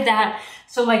 So how did that?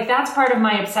 So that's part of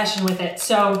my obsession with it.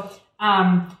 So,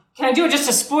 can I do just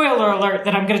a spoiler alert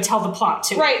that I'm going to tell the plot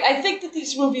to? Right. I think that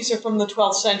these movies are from the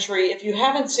 12th century. If you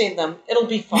haven't seen them, it'll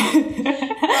be fun.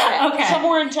 Right. Okay.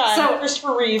 Somewhere in Time,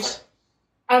 Christopher Reeves.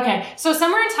 Okay. So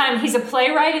Somewhere in Time, he's a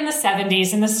playwright in the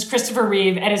 70s, and this is Christopher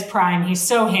Reeve at his prime. He's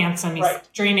so handsome. He's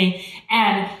dreamy.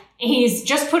 And he's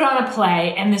just put on a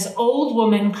play, and this old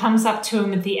woman comes up to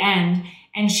him at the end,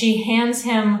 and she hands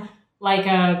him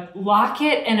a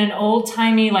locket and an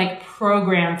old-timey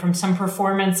program from some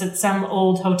performance at some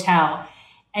old hotel.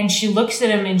 And she looks at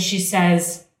him and she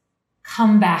says,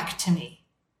 "Come back to me."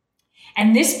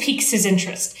 And this piques his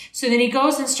interest. So then he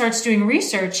goes and starts doing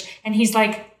research, and he's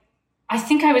I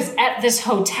think I was at this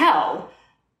hotel,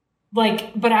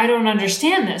 but I don't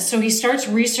understand this. So he starts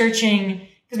researching,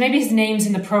 because maybe his name's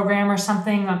in the program or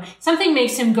something. Something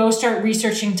makes him go start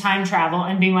researching time travel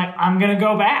and being I'm going to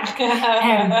go back.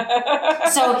 And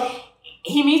so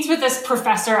he meets with this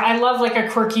professor. I love a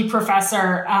quirky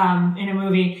professor in a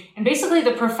movie. And basically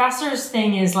the professor's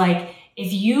thing is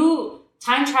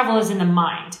time travel is in the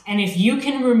mind. And if you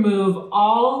can remove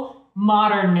all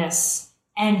modernness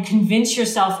and convince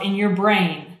yourself in your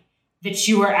brain that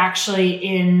you are actually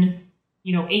in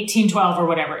 1812 or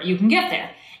whatever, you can get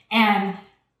there. And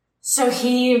so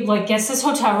he gets this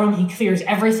hotel room, he clears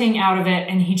everything out of it,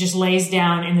 and he just lays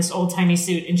down in this old-timey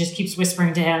suit and just keeps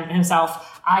whispering to himself,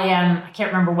 I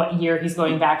can't remember what year he's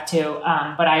going back to,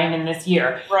 but I am in this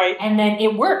year. Right. And then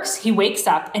it works. He wakes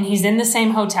up and he's in the same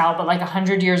hotel, but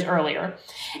 100 years earlier.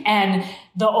 And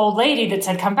the old lady that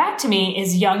said, come back to me,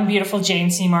 is young, beautiful Jane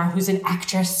Seymour, who's an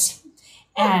actress.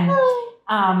 And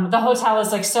the hotel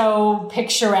is so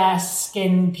picturesque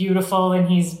and beautiful, and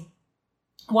he's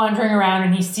wandering around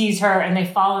and he sees her and they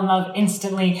fall in love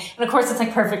instantly. And of course it's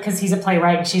perfect because he's a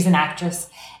playwright and she's an actress.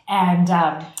 And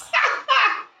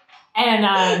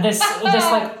this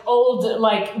old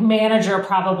manager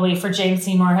probably for Jane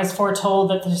Seymour has foretold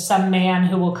that there's some man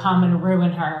who will come and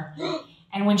ruin her.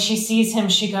 And when she sees him,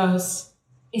 she goes,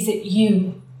 is it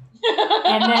you?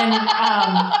 And then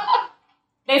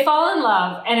they fall in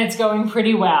love and it's going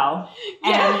pretty well.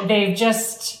 And they're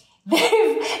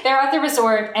at the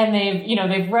resort and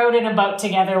they've rowed in a boat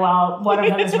together while one of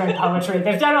them has read poetry.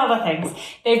 They've done all the things.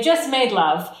 They've just made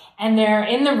love and they're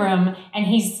in the room and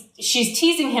she's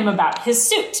teasing him about his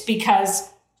suit because,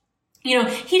 he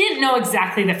didn't know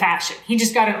exactly the fashion. He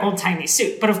just got an old-timey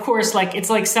suit. But of course,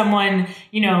 it's like someone,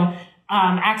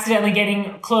 accidentally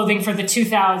getting clothing for the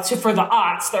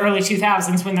aughts, the early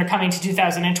 2000s when they're coming to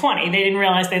 2020. They didn't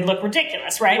realize they'd look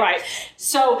ridiculous, right? Right.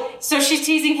 So she's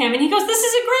teasing him and he goes, this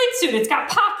is a great suit. It's got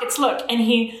pockets, look. And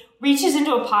he reaches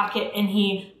into a pocket and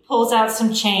he pulls out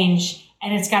some change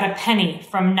and it's got a penny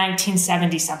from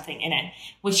 1970 something in it,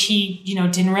 which he,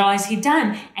 didn't realize he'd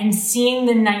done. And seeing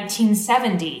the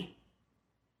 1970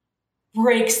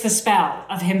 breaks the spell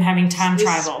of him having time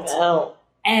traveled.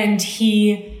 And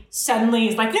he suddenly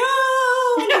is like, no!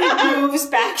 And he moves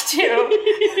back to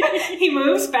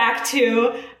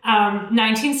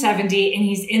 1970 and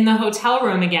he's in the hotel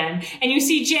room again. And you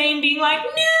see Jane being like,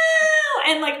 no!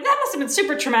 And that must have been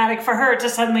super traumatic for her to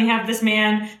suddenly have this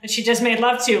man that she just made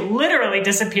love to literally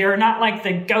disappear. Not like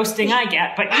the ghosting I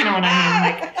get, but you know what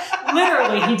I mean?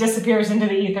 Literally he disappears into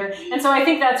the ether. And so I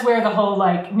think that's where the whole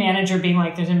manager being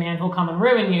there's a man who'll come and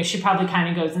ruin you. She probably kind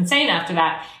of goes insane after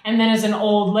that. And then as an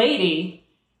old lady,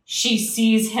 she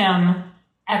sees him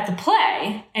at the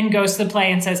play and goes to the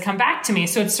play and says, come back to me.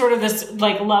 So it's sort of this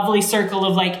lovely circle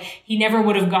of he never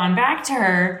would have gone back to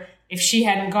her if she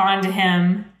hadn't gone to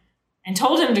him and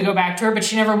told him to go back to her, but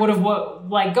she never would have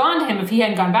gone to him if he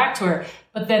hadn't gone back to her.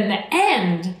 But then the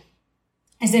end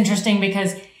is interesting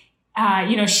because,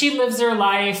 she lives her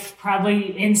life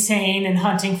probably insane and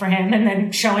hunting for him and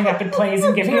then showing up at plays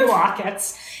and giving him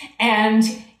lockets. And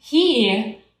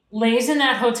he lays in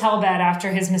that hotel bed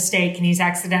after his mistake and he's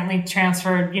accidentally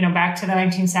transferred, back to the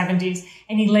 1970s.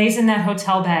 And he lays in that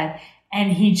hotel bed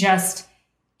and he just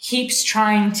keeps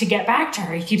trying to get back to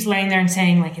her. He keeps laying there and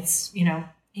saying it's,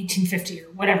 1850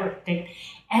 or whatever date.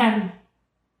 And,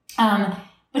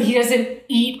 but he doesn't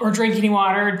eat or drink any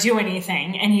water or do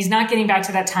anything. And he's not getting back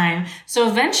to that time. So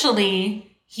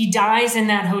eventually he dies in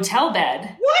that hotel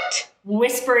bed. What?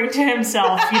 Whispering to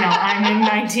himself, I'm in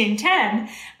 1910.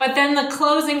 But then the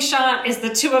closing shot is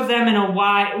the two of them in a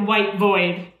white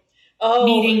void.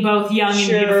 Meeting both young and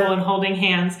beautiful and holding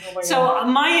hands. So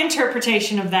my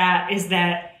interpretation of that is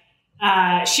that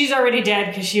she's already dead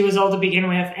because she was old to begin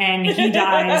with, and he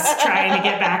dies trying to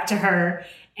get back to her,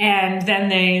 and then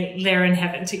they're in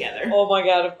heaven together. Oh my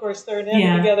God! Of course they're in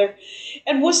heaven together.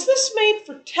 And was this made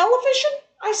for television?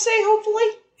 I say, hopefully.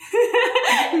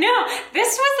 No,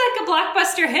 this was a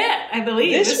blockbuster hit, I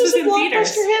believe. This was in a blockbuster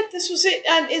theaters. hit. This was it,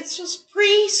 and it's just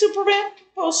pre-Superman,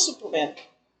 post-Superman.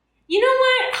 You know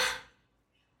what?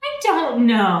 I don't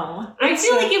know. I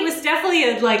feel like it was definitely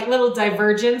a little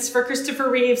divergence for Christopher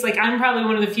Reeves. I'm probably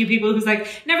one of the few people who's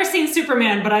never seen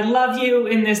Superman, but I love you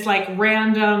in this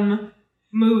random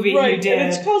movie you did.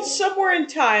 And it's called Somewhere in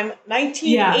Time,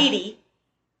 1980.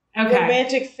 Yeah. Okay.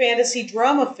 Romantic fantasy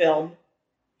drama film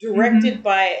directed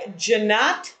by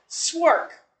Janat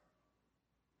Swark.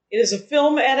 It is a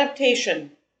film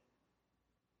adaptation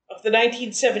of the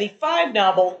 1975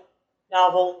 novel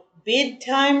Bid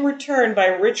Time Return by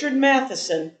Richard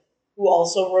Matheson, who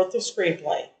also wrote the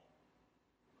screenplay.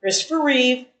 Christopher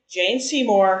Reeve, Jane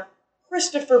Seymour,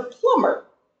 Christopher Plummer.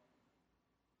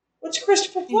 What's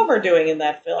Christopher Plummer doing in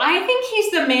that film? I think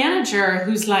he's the manager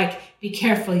who's be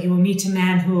careful, you will meet a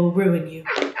man who will ruin you.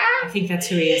 I think that's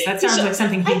who he is. That sounds like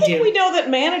something he'd do. I think we know that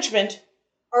management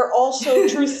are also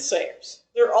truth sayers.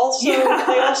 They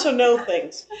also know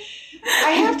things.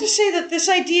 I have to say that this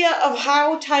idea of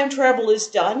how time travel is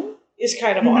done is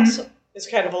kind of awesome. is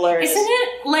kind of hilarious. Isn't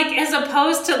it like, as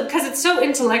opposed to, because it's so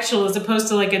intellectual as opposed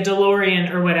to like a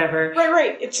DeLorean or whatever.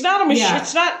 Right. It's not a machine. Yeah.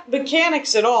 It's not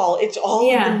mechanics at all. It's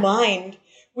all in the mind,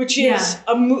 which is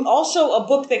also a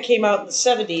book that came out in the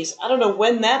 70s. I don't know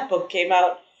when that book came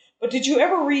out, but did you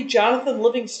ever read Jonathan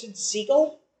Livingston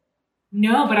Seagull?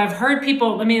 No, but I've heard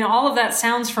people, I mean, all of that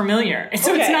sounds familiar.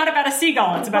 So it's not about a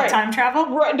seagull, it's about time travel?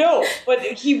 Right, no, but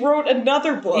he wrote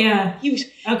another book. Yeah.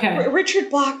 Richard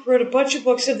Bach wrote a bunch of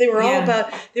books, and they were all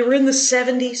about, they were in the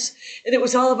 70s, and it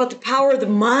was all about the power of the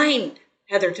mind,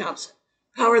 Heather Thomson.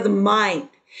 Power of the mind.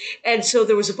 And so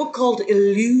there was a book called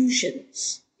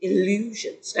Illusions,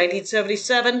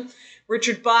 1977,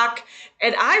 Richard Bach,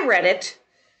 and I read it.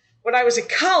 When I was in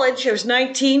college, I was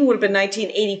 19, would have been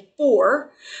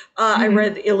 1984. I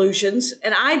read Illusions,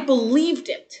 and I believed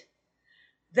it.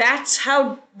 That's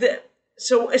how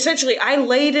so essentially I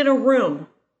laid in a room,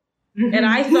 and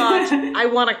I thought, I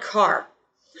want a car.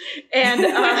 And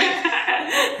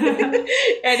and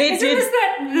it did. Is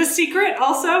that The Secret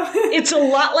also? It's a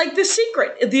lot like The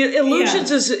Secret. The Illusions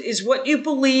is what you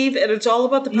believe, and it's all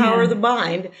about the power of the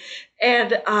mind.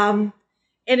 And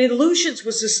Illusions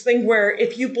was this thing where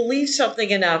if you believe something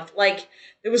enough, like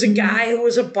there was a guy who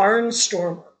was a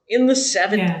barnstormer in the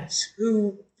 70s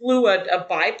who flew a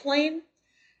biplane.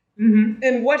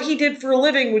 And what he did for a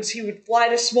living was he would fly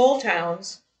to small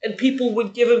towns and people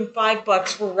would give him $5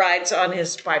 for rides on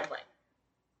his biplane.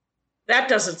 That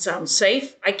doesn't sound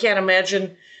safe. I can't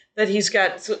imagine that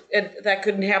that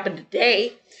couldn't happen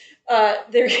today.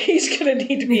 He's going to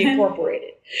need to be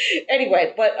incorporated.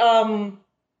 Anyway,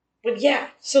 but yeah,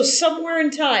 so somewhere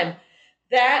in time,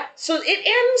 so it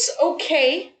ends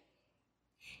okay.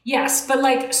 Yes, but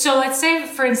like, so let's say,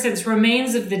 for instance,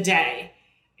 Remains of the Day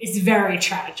is very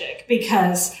tragic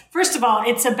because, first of all,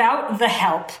 it's about the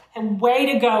help, and way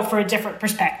to go for a different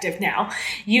perspective now.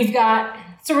 You've got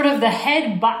sort of the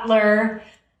head butler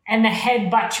and the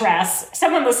head buttress.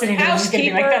 Someone listening to this is going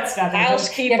to be like, that's not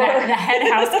housekeeper. Yeah, the head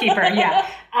housekeeper,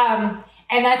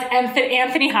 and that's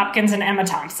Anthony Hopkins and Emma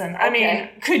Thompson. I mean,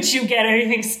 could you get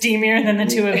anything steamier than the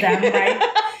two of them, right?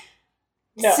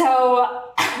 No. So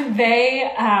they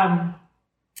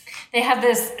have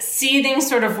this seething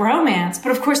sort of romance,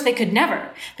 but of course they could never,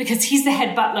 because he's the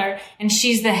head butler and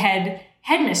she's the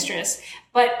headmistress.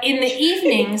 But in the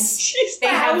evenings, she's the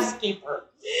housekeeper.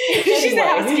 She's the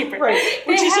housekeeper. Right.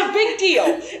 Which is a big deal.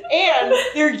 And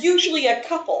they're usually a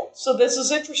couple. So this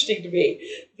is interesting to me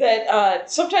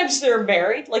that sometimes they're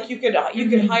married. Like you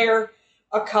can hire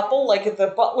a couple, like the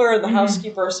butler and the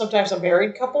housekeeper are sometimes a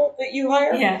married couple that you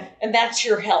hire. Yeah. And that's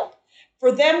your help.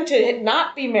 For them to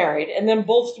not be married and then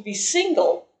both to be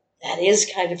single, that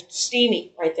is kind of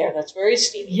steamy right there. That's very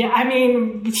steamy. Yeah, I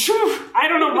mean, I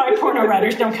don't know why porno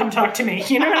writers don't come talk to me.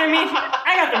 You know what I mean?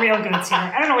 I got the real goods here.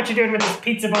 I don't know what you're doing with these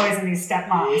pizza boys and these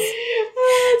stepmoms.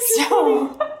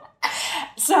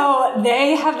 So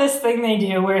they have this thing they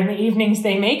do where in the evenings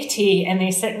they make tea and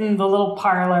they sit in the little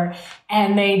parlor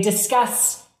and they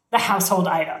discuss the household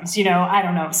items. You know, I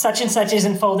don't know, such and such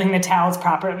isn't folding the towels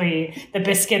properly. The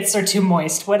biscuits are too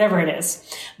moist, whatever it is.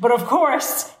 But of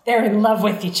course, they're in love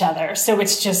with each other. So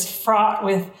it's just fraught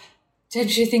with,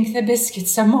 did you think the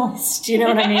biscuits are moist? You know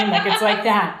what I mean? Like, it's like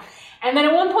that. And then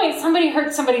at one point, somebody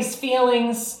hurt somebody's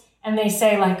feelings and they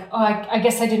say like, oh, I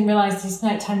guess I didn't realize these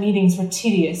nighttime meetings were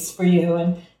tedious for you.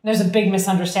 And there's a big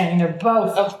misunderstanding. They're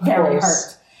both very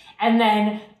hurt. And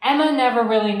then Emma never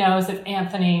really knows if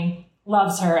Anthony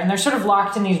loves her, and they're sort of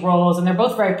locked in these roles, and they're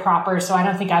both very proper, so I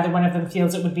don't think either one of them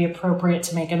feels it would be appropriate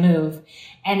to make a move.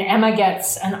 And Emma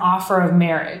gets an offer of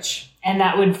marriage,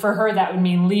 and for her, that would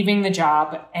mean leaving the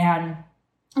job and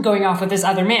going off with this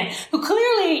other man, who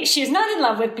clearly she's not in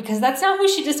love with because that's not who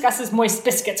she discusses moist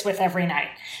biscuits with every night.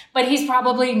 But he's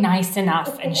probably nice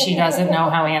enough, and she doesn't know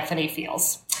how Anthony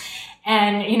feels.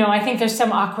 And, you know, I think there's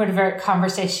some awkward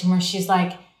conversation where she's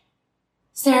like,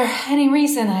 is there any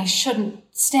reason I shouldn't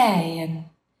stay? And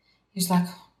he's like,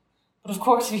 but of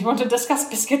course, if you want to discuss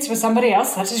biscuits with somebody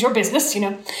else, that is your business, you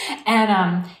know.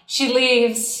 And she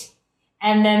leaves,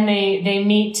 and then they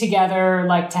meet together,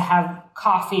 like, to have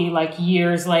coffee, like,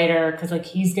 years later, because, like,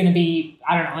 he's going to be,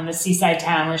 I don't know, in the seaside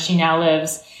town where she now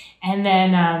lives. And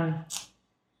then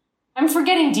I'm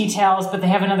forgetting details, but they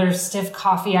have another stiff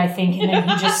coffee, I think, and then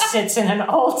he just sits in an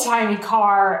old-timey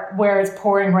car where it's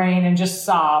pouring rain and just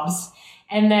sobs.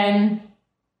 And then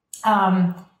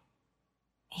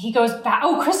he goes back.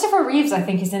 Oh, Christopher Reeves, I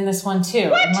think, is in this one too.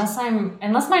 What?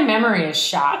 Unless my memory is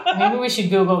shot. Maybe we should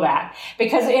Google that,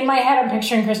 because in my head I'm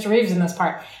picturing Christopher Reeves in this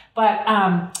part. But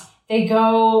they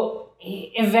go.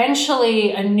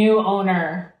 Eventually, a new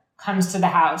owner comes to the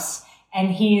house,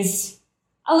 and he's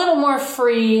a little more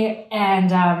free,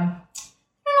 and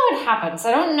what happens.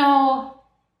 I don't know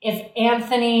if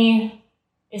Anthony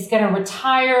is going to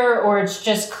retire or it's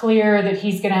just clear that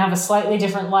he's going to have a slightly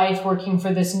different life working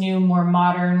for this new, more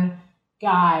modern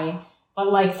guy.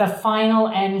 But like the final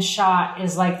end shot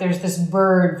is like there's this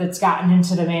bird that's gotten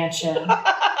into the mansion.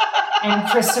 And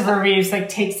Christopher Reeves like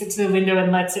takes it to the window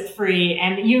and lets it free.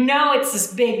 And you know it's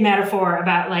this big metaphor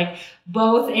about like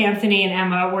both Anthony and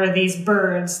Emma were these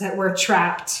birds that were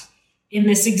trapped in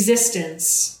this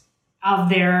existence of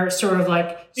their sort of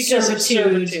like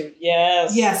servitude.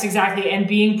 Yes. Yes, exactly. And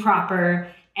being proper.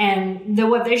 And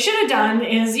what they should have done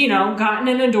is, you know, gotten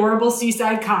an adorable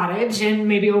seaside cottage and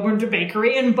maybe opened a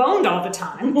bakery and boned all the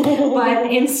time.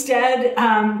 But instead,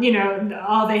 you know,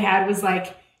 all they had was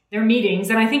like their meetings.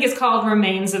 And I think it's called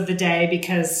Remains of the Day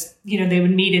because, you know, they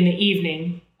would meet in the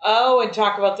evening. Oh, and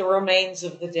talk about the remains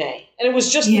of the day. And it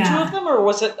was just the two of them, or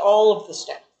was it all of the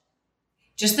staff?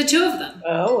 Just the two of them.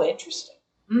 Oh, interesting.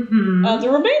 Mm-hmm. The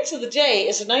Remains of the Day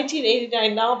is a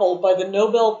 1989 novel by the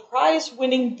Nobel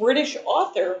Prize-winning British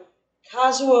author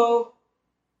Kazuo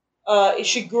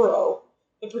Ishiguro.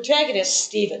 The protagonist,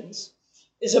 Stevens,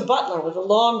 is a butler with a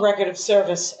long record of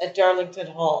service at Darlington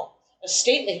Hall, a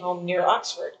stately home near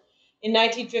Oxford. In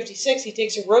 1956, he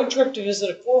takes a road trip to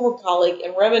visit a former colleague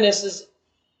and reminisces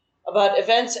about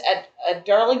events at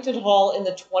Darlington Hall in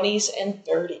the 20s and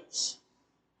 30s.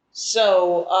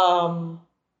 So,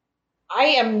 I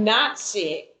am not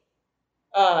seeing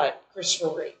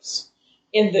Christopher Reeves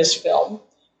in this film,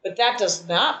 but that does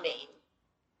not mean...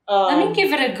 Let me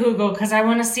give it a Google because I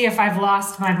want to see if I've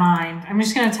lost my mind. I'm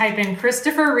just going to type in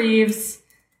Christopher Reeves,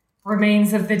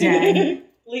 Remains of the Day.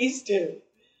 Please do.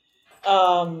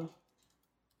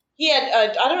 He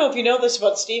had, I don't know if you know this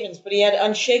about Stevens, but he had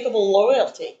unshakable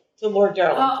loyalty to Lord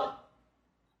Darlington.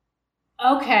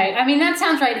 Okay. I mean, that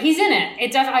sounds right. He's in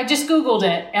it. I just Googled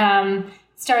it.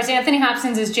 Stars Anthony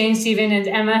Hopkins as Jane Stephen and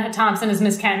Emma Thompson as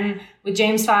Miss Kenton, with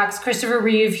James Fox, Christopher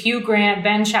Reeve, Hugh Grant,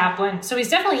 Ben Chaplin. So he's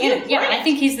definitely in it. Yeah, I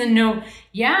think he's the no.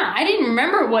 Yeah, I didn't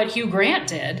remember what Hugh Grant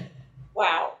did.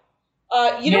 Wow.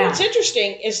 You know what's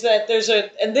interesting is that there's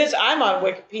I'm on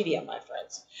Wikipedia, my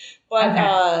friends,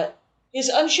 but his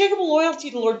unshakable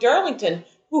loyalty to Lord Darlington,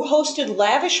 who hosted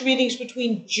lavish meetings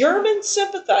between German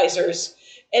sympathizers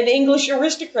and English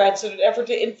aristocrats in an effort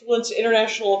to influence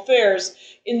international affairs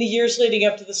in the years leading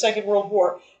up to the Second World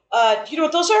War. Do you know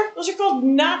what those are? Those are called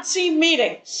Nazi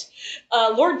meetings.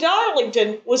 Lord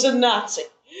Darlington was a Nazi.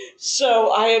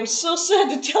 So I am so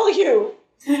sad to tell you,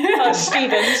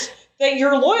 Stevens, that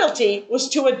your loyalty was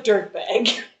to a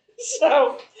dirtbag.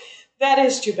 So that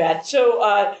is too bad.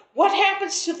 So what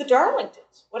happens to the Darlingtons?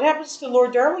 What happens to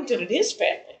Lord Darlington and his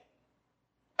family?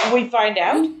 Can we find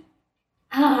out?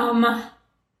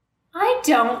 I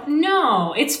don't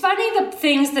know. It's funny the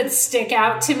things that stick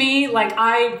out to me. Like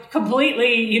I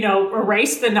completely,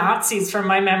 erased the Nazis from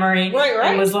my memory.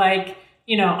 Right. It was like,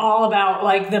 all about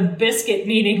like the biscuit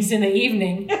meetings in the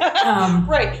evening.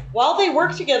 Right. While they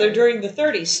worked together during the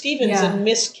 30s, Stevens and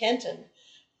Miss Kenton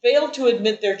failed to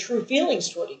admit their true feelings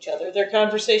toward each other. Their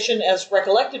conversation, as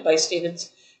recollected by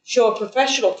Stevens, show a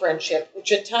professional friendship,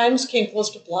 which at times came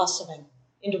close to blossoming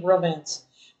into romance.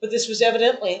 But this was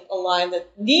evidently a line that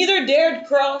neither dared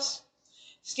cross.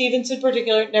 Stevens, in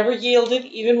particular, never yielded,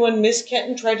 even when Miss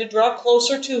Kenton tried to draw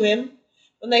closer to him.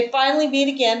 When they finally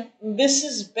meet again,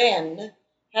 Mrs. Ben,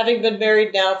 having been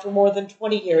married now for more than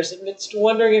 20 years, admits to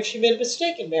wondering if she made a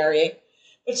mistake in marrying,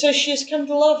 but says she has come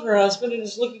to love her husband and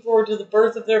is looking forward to the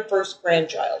birth of their first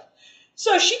grandchild.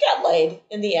 So she got laid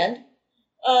in the end.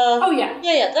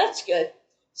 Yeah, that's good.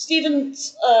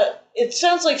 Stevens, it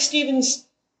sounds like Stevens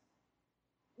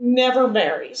never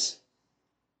marries.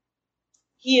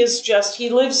 He just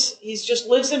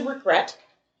lives in regret.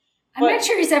 I'm not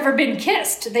sure he's ever been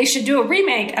kissed. They should do a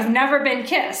remake of Never Been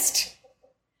Kissed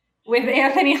with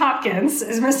Anthony Hopkins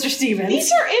as Mr. Stevens.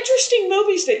 These are interesting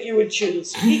movies that you would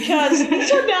choose because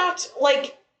these are not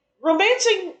like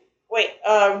romancing.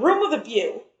 Room with a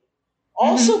View,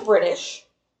 also British.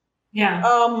 Yeah.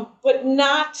 But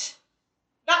not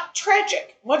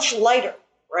tragic. Much lighter.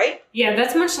 Right? Yeah,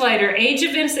 that's much lighter. Age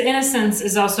of Innocence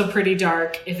is also pretty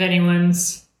dark, if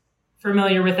anyone's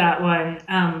familiar with that one.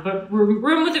 But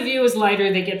Room with a View is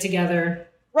lighter. They get together.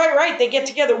 Right. They get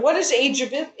together. What is Age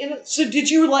of Innocence? So did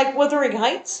you like Wuthering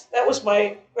Heights? That was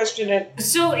my question.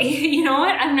 So, you know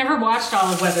what? I've never watched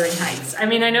all of Wuthering Heights. I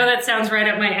mean, I know that sounds right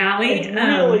up my alley. It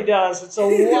really does. It's a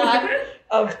lot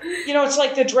of, it's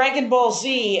like the Dragon Ball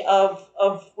Z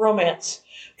of romance.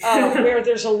 Where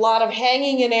there's a lot of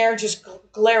hanging in air, just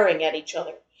glaring at each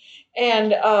other.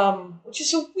 And, which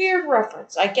is a weird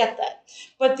reference. I get that.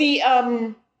 But the,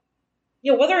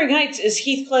 Wuthering Heights is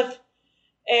Heathcliff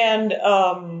and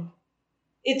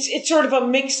it's sort of a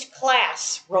mixed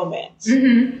class romance.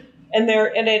 Mm-hmm. And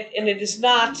it is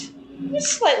not, it's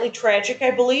slightly tragic,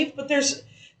 I believe, but there's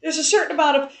a certain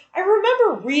amount of, I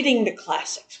remember reading the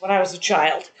classics when I was a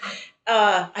child.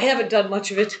 I haven't done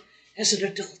much of it as an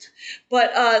adult,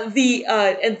 but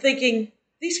and thinking,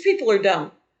 these people are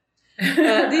dumb.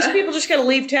 These people just got to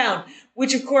leave town,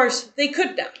 which of course they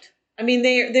could not. I mean,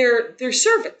 they're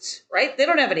servants, right? They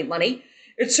don't have any money.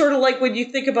 It's sort of like when you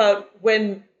think about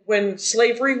when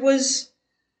slavery was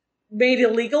made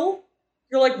illegal.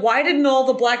 You're like, why didn't all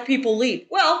the black people leave?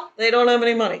 Well, they don't have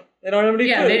any money. They don't have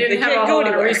any food. They didn't have a whole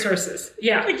lot of resources.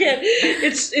 Yeah. Again,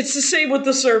 it's the same with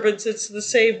the servants. It's the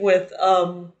same with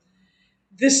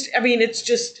this. I mean, it's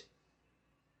just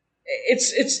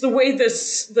it's the way the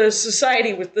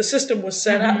society with the system was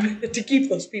set up to keep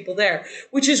those people there,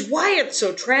 which is why it's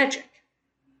so tragic.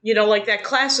 You know, like that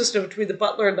class system between the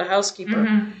butler and the housekeeper.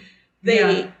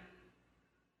 Mm-hmm.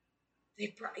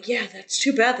 That's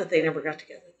too bad that they never got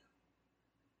together.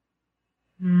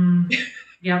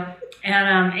 Yep.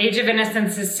 And Age of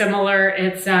Innocence is similar.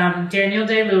 It's Daniel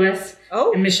Day-Lewis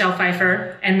and Michelle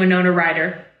Pfeiffer and Winona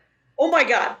Ryder. Oh my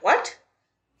God, what?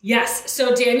 Yes.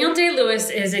 So Daniel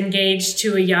Day-Lewis is engaged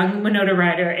to a young Winona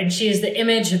Ryder, and she is the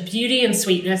image of beauty and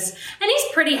sweetness, and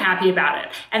he's pretty happy about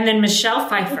it. And then Michelle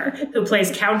Pfeiffer, who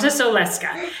plays Countess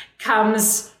Oleska,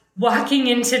 comes walking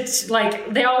into,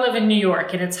 they all live in New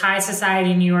York, and it's high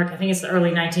society New York. I think it's the early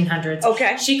 1900s.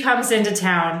 Okay. She comes into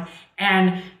town,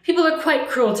 and people are quite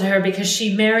cruel to her because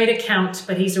she married a count,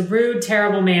 but he's a rude,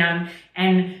 terrible man,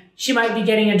 and she might be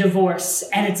getting a divorce,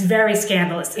 and it's very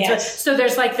scandalous. Yes. So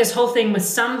there's like this whole thing with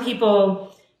some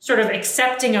people sort of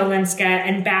accepting Olenska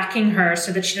and backing her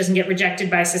so that she doesn't get rejected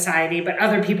by society, but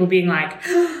other people being like,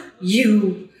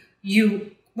 you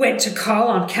went to call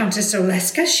on Countess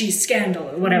Oleska? She's scandal,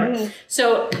 or whatever. Mm-hmm.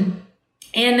 So...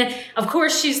 And of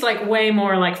course, she's like way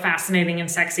more like fascinating and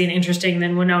sexy and interesting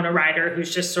than Winona Ryder,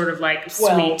 who's just sort of like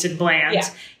sweet and bland.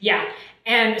 Yeah.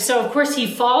 And so of course he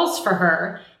falls for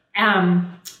her.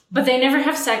 But they never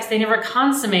have sex. They never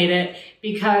consummate it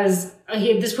because at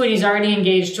this point he's already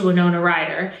engaged to Winona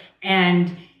Ryder.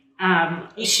 And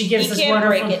she gives this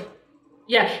wonderful...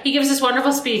 Yeah, he gives this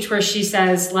wonderful speech where she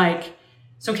says like...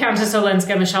 So Countess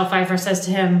Olenska, Michelle Pfeiffer, says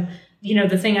to him... You know,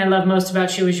 the thing I love most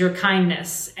about you is your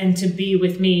kindness, and to be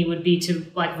with me would be to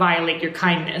like violate your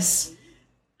kindness.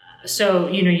 So,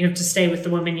 you know, you have to stay with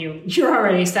the woman you're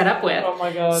already set up with. Oh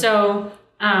my God. So,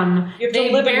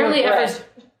 they barely ever,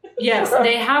 yes,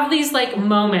 they have these like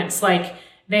moments, like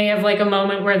they have like a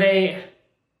moment where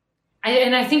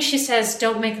I think she says,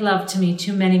 don't make love to me.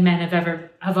 Too many men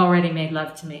have already made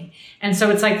love to me. And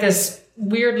so it's like this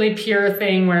weirdly pure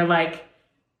thing where like,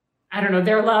 I don't know,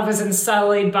 their love isn't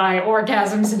sullied by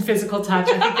orgasms and physical touch.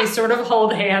 I think they sort of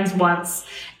hold hands once,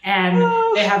 and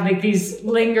they have like these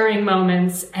lingering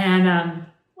moments. And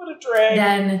what a drag.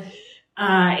 Then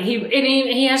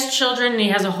he has children, and he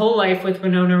has a whole life with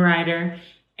Winona Ryder.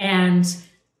 And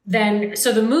then,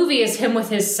 so the movie is him with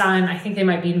his son. I think they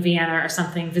might be in Vienna or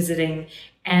something visiting.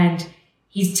 And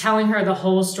he's telling her the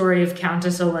whole story of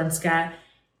Countess Olenska.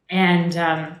 And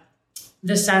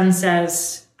the son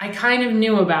says... I kind of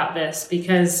knew about this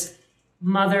because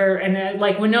mother and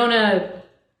like Winona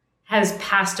has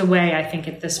passed away, I think,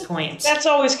 at this point. That's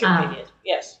always convenient.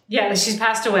 Yes. Yeah, she's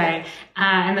passed away.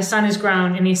 And the son is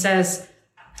grown. And he says,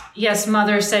 yes,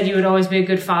 mother said you would always be a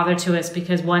good father to us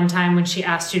because one time when she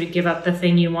asked you to give up the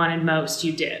thing you wanted most,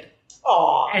 you did.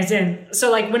 Aww. As in,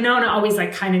 so like Winona always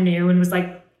like kind of knew and was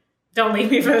like, don't leave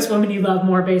me for this woman you love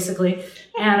more, basically.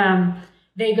 And,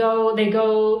 They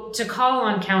go to call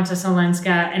on Countess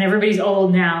Olenska, and everybody's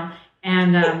old now.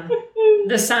 And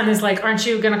the son is like, aren't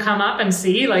you going to come up and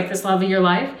see like this love of your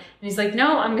life? And he's like,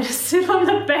 no, I'm going to sit on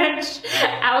the bench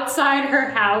outside her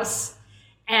house.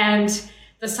 And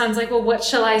the son's like, well, what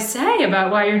shall I say about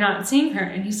why you're not seeing her?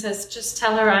 And he says, just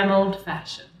tell her I'm old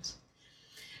fashioned.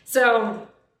 So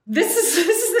this is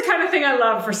the kind of thing I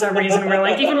love for some reason, where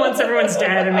like even once everyone's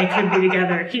dead and they could be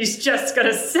together, he's just going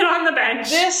to sit on the bench.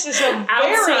 This is a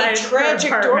very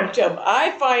tragic dorkdom.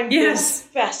 I find this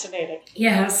fascinating.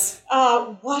 Yes.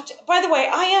 What? By the way,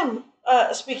 I am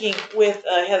speaking with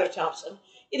Heather Thomson.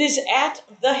 It is at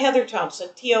the Heather Thomson,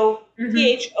 Thomson,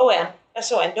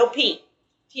 no P,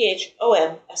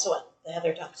 Thomson, the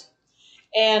Heather Thomson.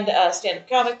 And stand-up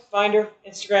comic, Finder,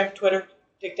 Instagram, Twitter,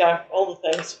 TikTok, all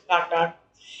the things, knock knock.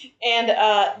 And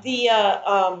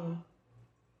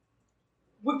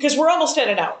because we're almost at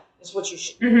an hour, is what you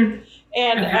should. Mm-hmm.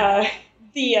 And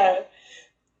the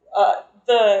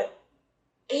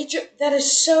age of, that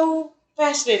is so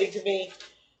fascinating to me.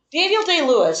 Daniel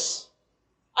Day-Lewis.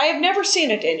 I have never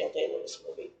seen a Daniel Day-Lewis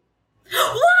movie.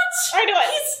 What? I know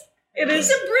it.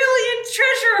 He's a brilliant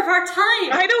treasure of our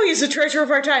time. I know he's a treasure of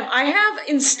our time. I have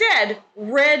instead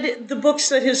read the books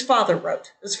that his father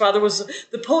wrote. His father was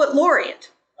the poet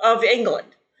laureate of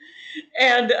England.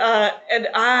 And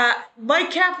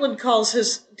Mike Kaplan calls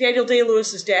Daniel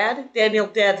Day-Lewis's dad, Daniel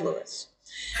Dad Lewis.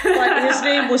 But his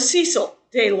name was Cecil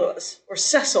Day-Lewis, or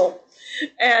Cecil.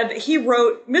 And he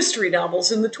wrote mystery novels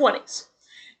in the 20s.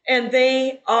 And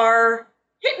they are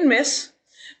hit and miss,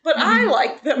 but I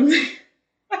like them.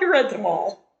 I read them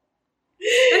all.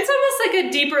 It's almost like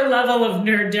a deeper level of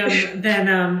nerddom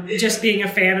than just being a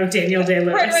fan of Daniel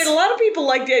Day-Lewis. Right. A lot of people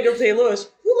like Daniel Day-Lewis.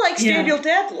 Who likes Daniel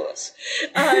Dad Lewis?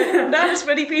 Not as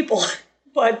many people.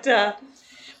 But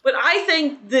I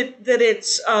think that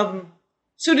it's...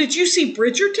 so did you see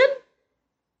Bridgerton?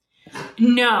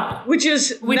 No. Which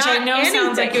I know anything.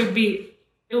 Sounds like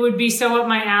it would be so up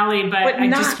my alley, but I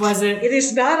just wasn't. It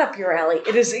is not up your alley.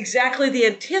 It is exactly the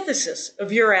antithesis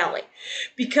of your alley.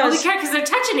 Because they're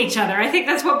touching each other. I think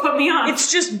that's what put me off.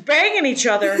 It's just banging each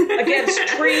other against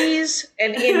trees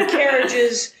and in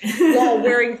carriages while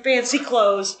wearing fancy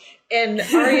clothes and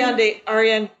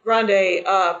Ariana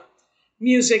Grande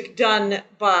music done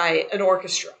by an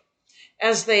orchestra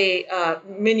as they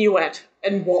minuet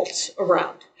and waltz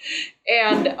around.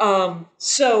 And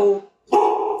so...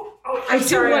 I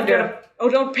do wonder.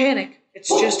 Don't panic. It's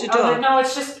just a dog. No,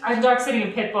 it's just a dog sitting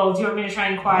in pit bull. Do you want me to try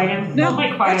and quiet him? No, he'll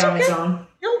be quiet on his own.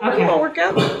 No, okay. It'll work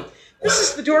out. This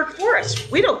is the Dork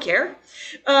Forest. We don't care.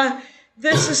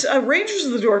 This is Rangers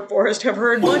of the Dork Forest have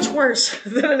heard much worse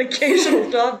than an occasional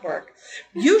dog bark.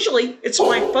 Usually, it's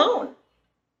my phone.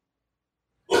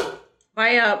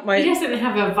 My He doesn't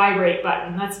have a vibrate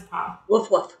button. That's a problem.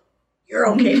 Woof woof. You're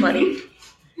okay, buddy.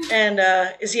 And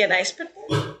is he a nice pit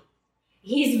bull?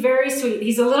 He's very sweet.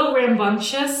 He's a little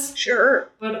rambunctious. Sure.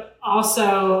 But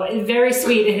also very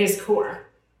sweet at his core.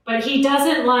 But he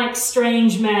doesn't like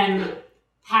strange men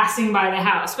passing by the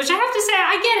house, which I have to say,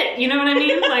 I get it. You know what I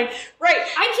mean? Like, right.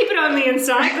 I keep it on the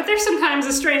inside, but there's sometimes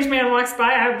a strange man walks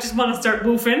by, I just want to start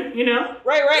woofing, you know?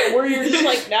 Right. Where you're just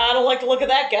like, nah, I don't like the look of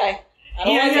that guy.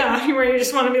 Where you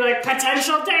just want to be like,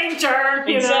 potential danger,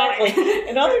 you exactly. know?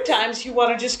 And other times you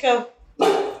want to just go,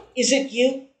 is it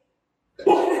you?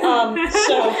 Are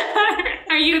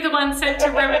you the one sent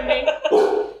to ruin me?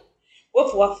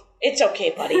 Woof woof. It's okay,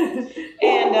 buddy.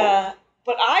 And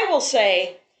but I will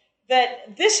say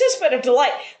that this has been a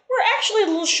delight. We're actually a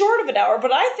little short of an hour,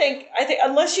 but I think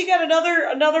unless you got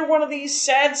another one of these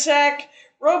sad sack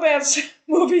romance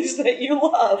movies that you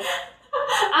love.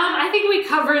 I think we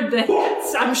covered the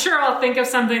hits. I'm sure I'll think of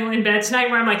something in bed tonight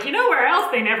where I'm like, you know where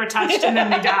else they never touched and then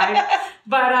they died.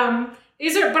 But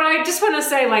but I just want to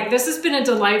say, like, this has been a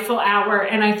delightful hour,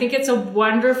 and I think it's a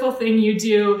wonderful thing you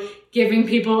do, giving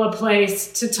people a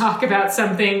place to talk about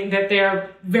something that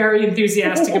they're very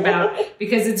enthusiastic about,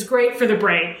 because it's great for the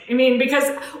brain. I mean,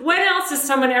 because when else is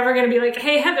someone ever going to be like,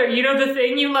 hey, Heather, you know the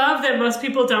thing you love that most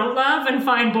people don't love and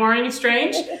find boring and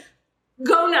strange?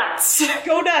 Go nuts.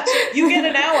 Go nuts. You get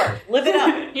an hour. Live it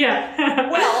up. Yeah.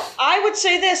 Well, I would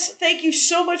say this. Thank you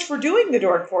so much for doing the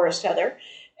Dork Forest, Heather.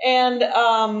 And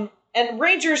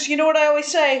Rangers, you know what I always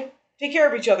say? Take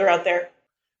care of each other out there.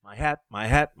 My hat, my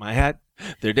hat, my hat.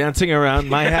 They're dancing around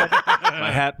my hat. My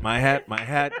hat, my hat, my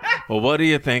hat. Well, what do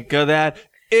you think of that?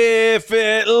 If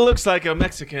it looks like a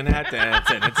Mexican hat dance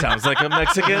and it sounds like a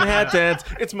Mexican hat dance,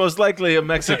 it's most likely a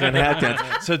Mexican hat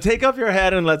dance. So take off your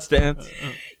hat and let's dance.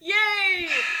 Yay!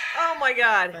 Oh my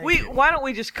God. Why don't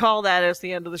we just call that as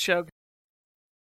the end of the show?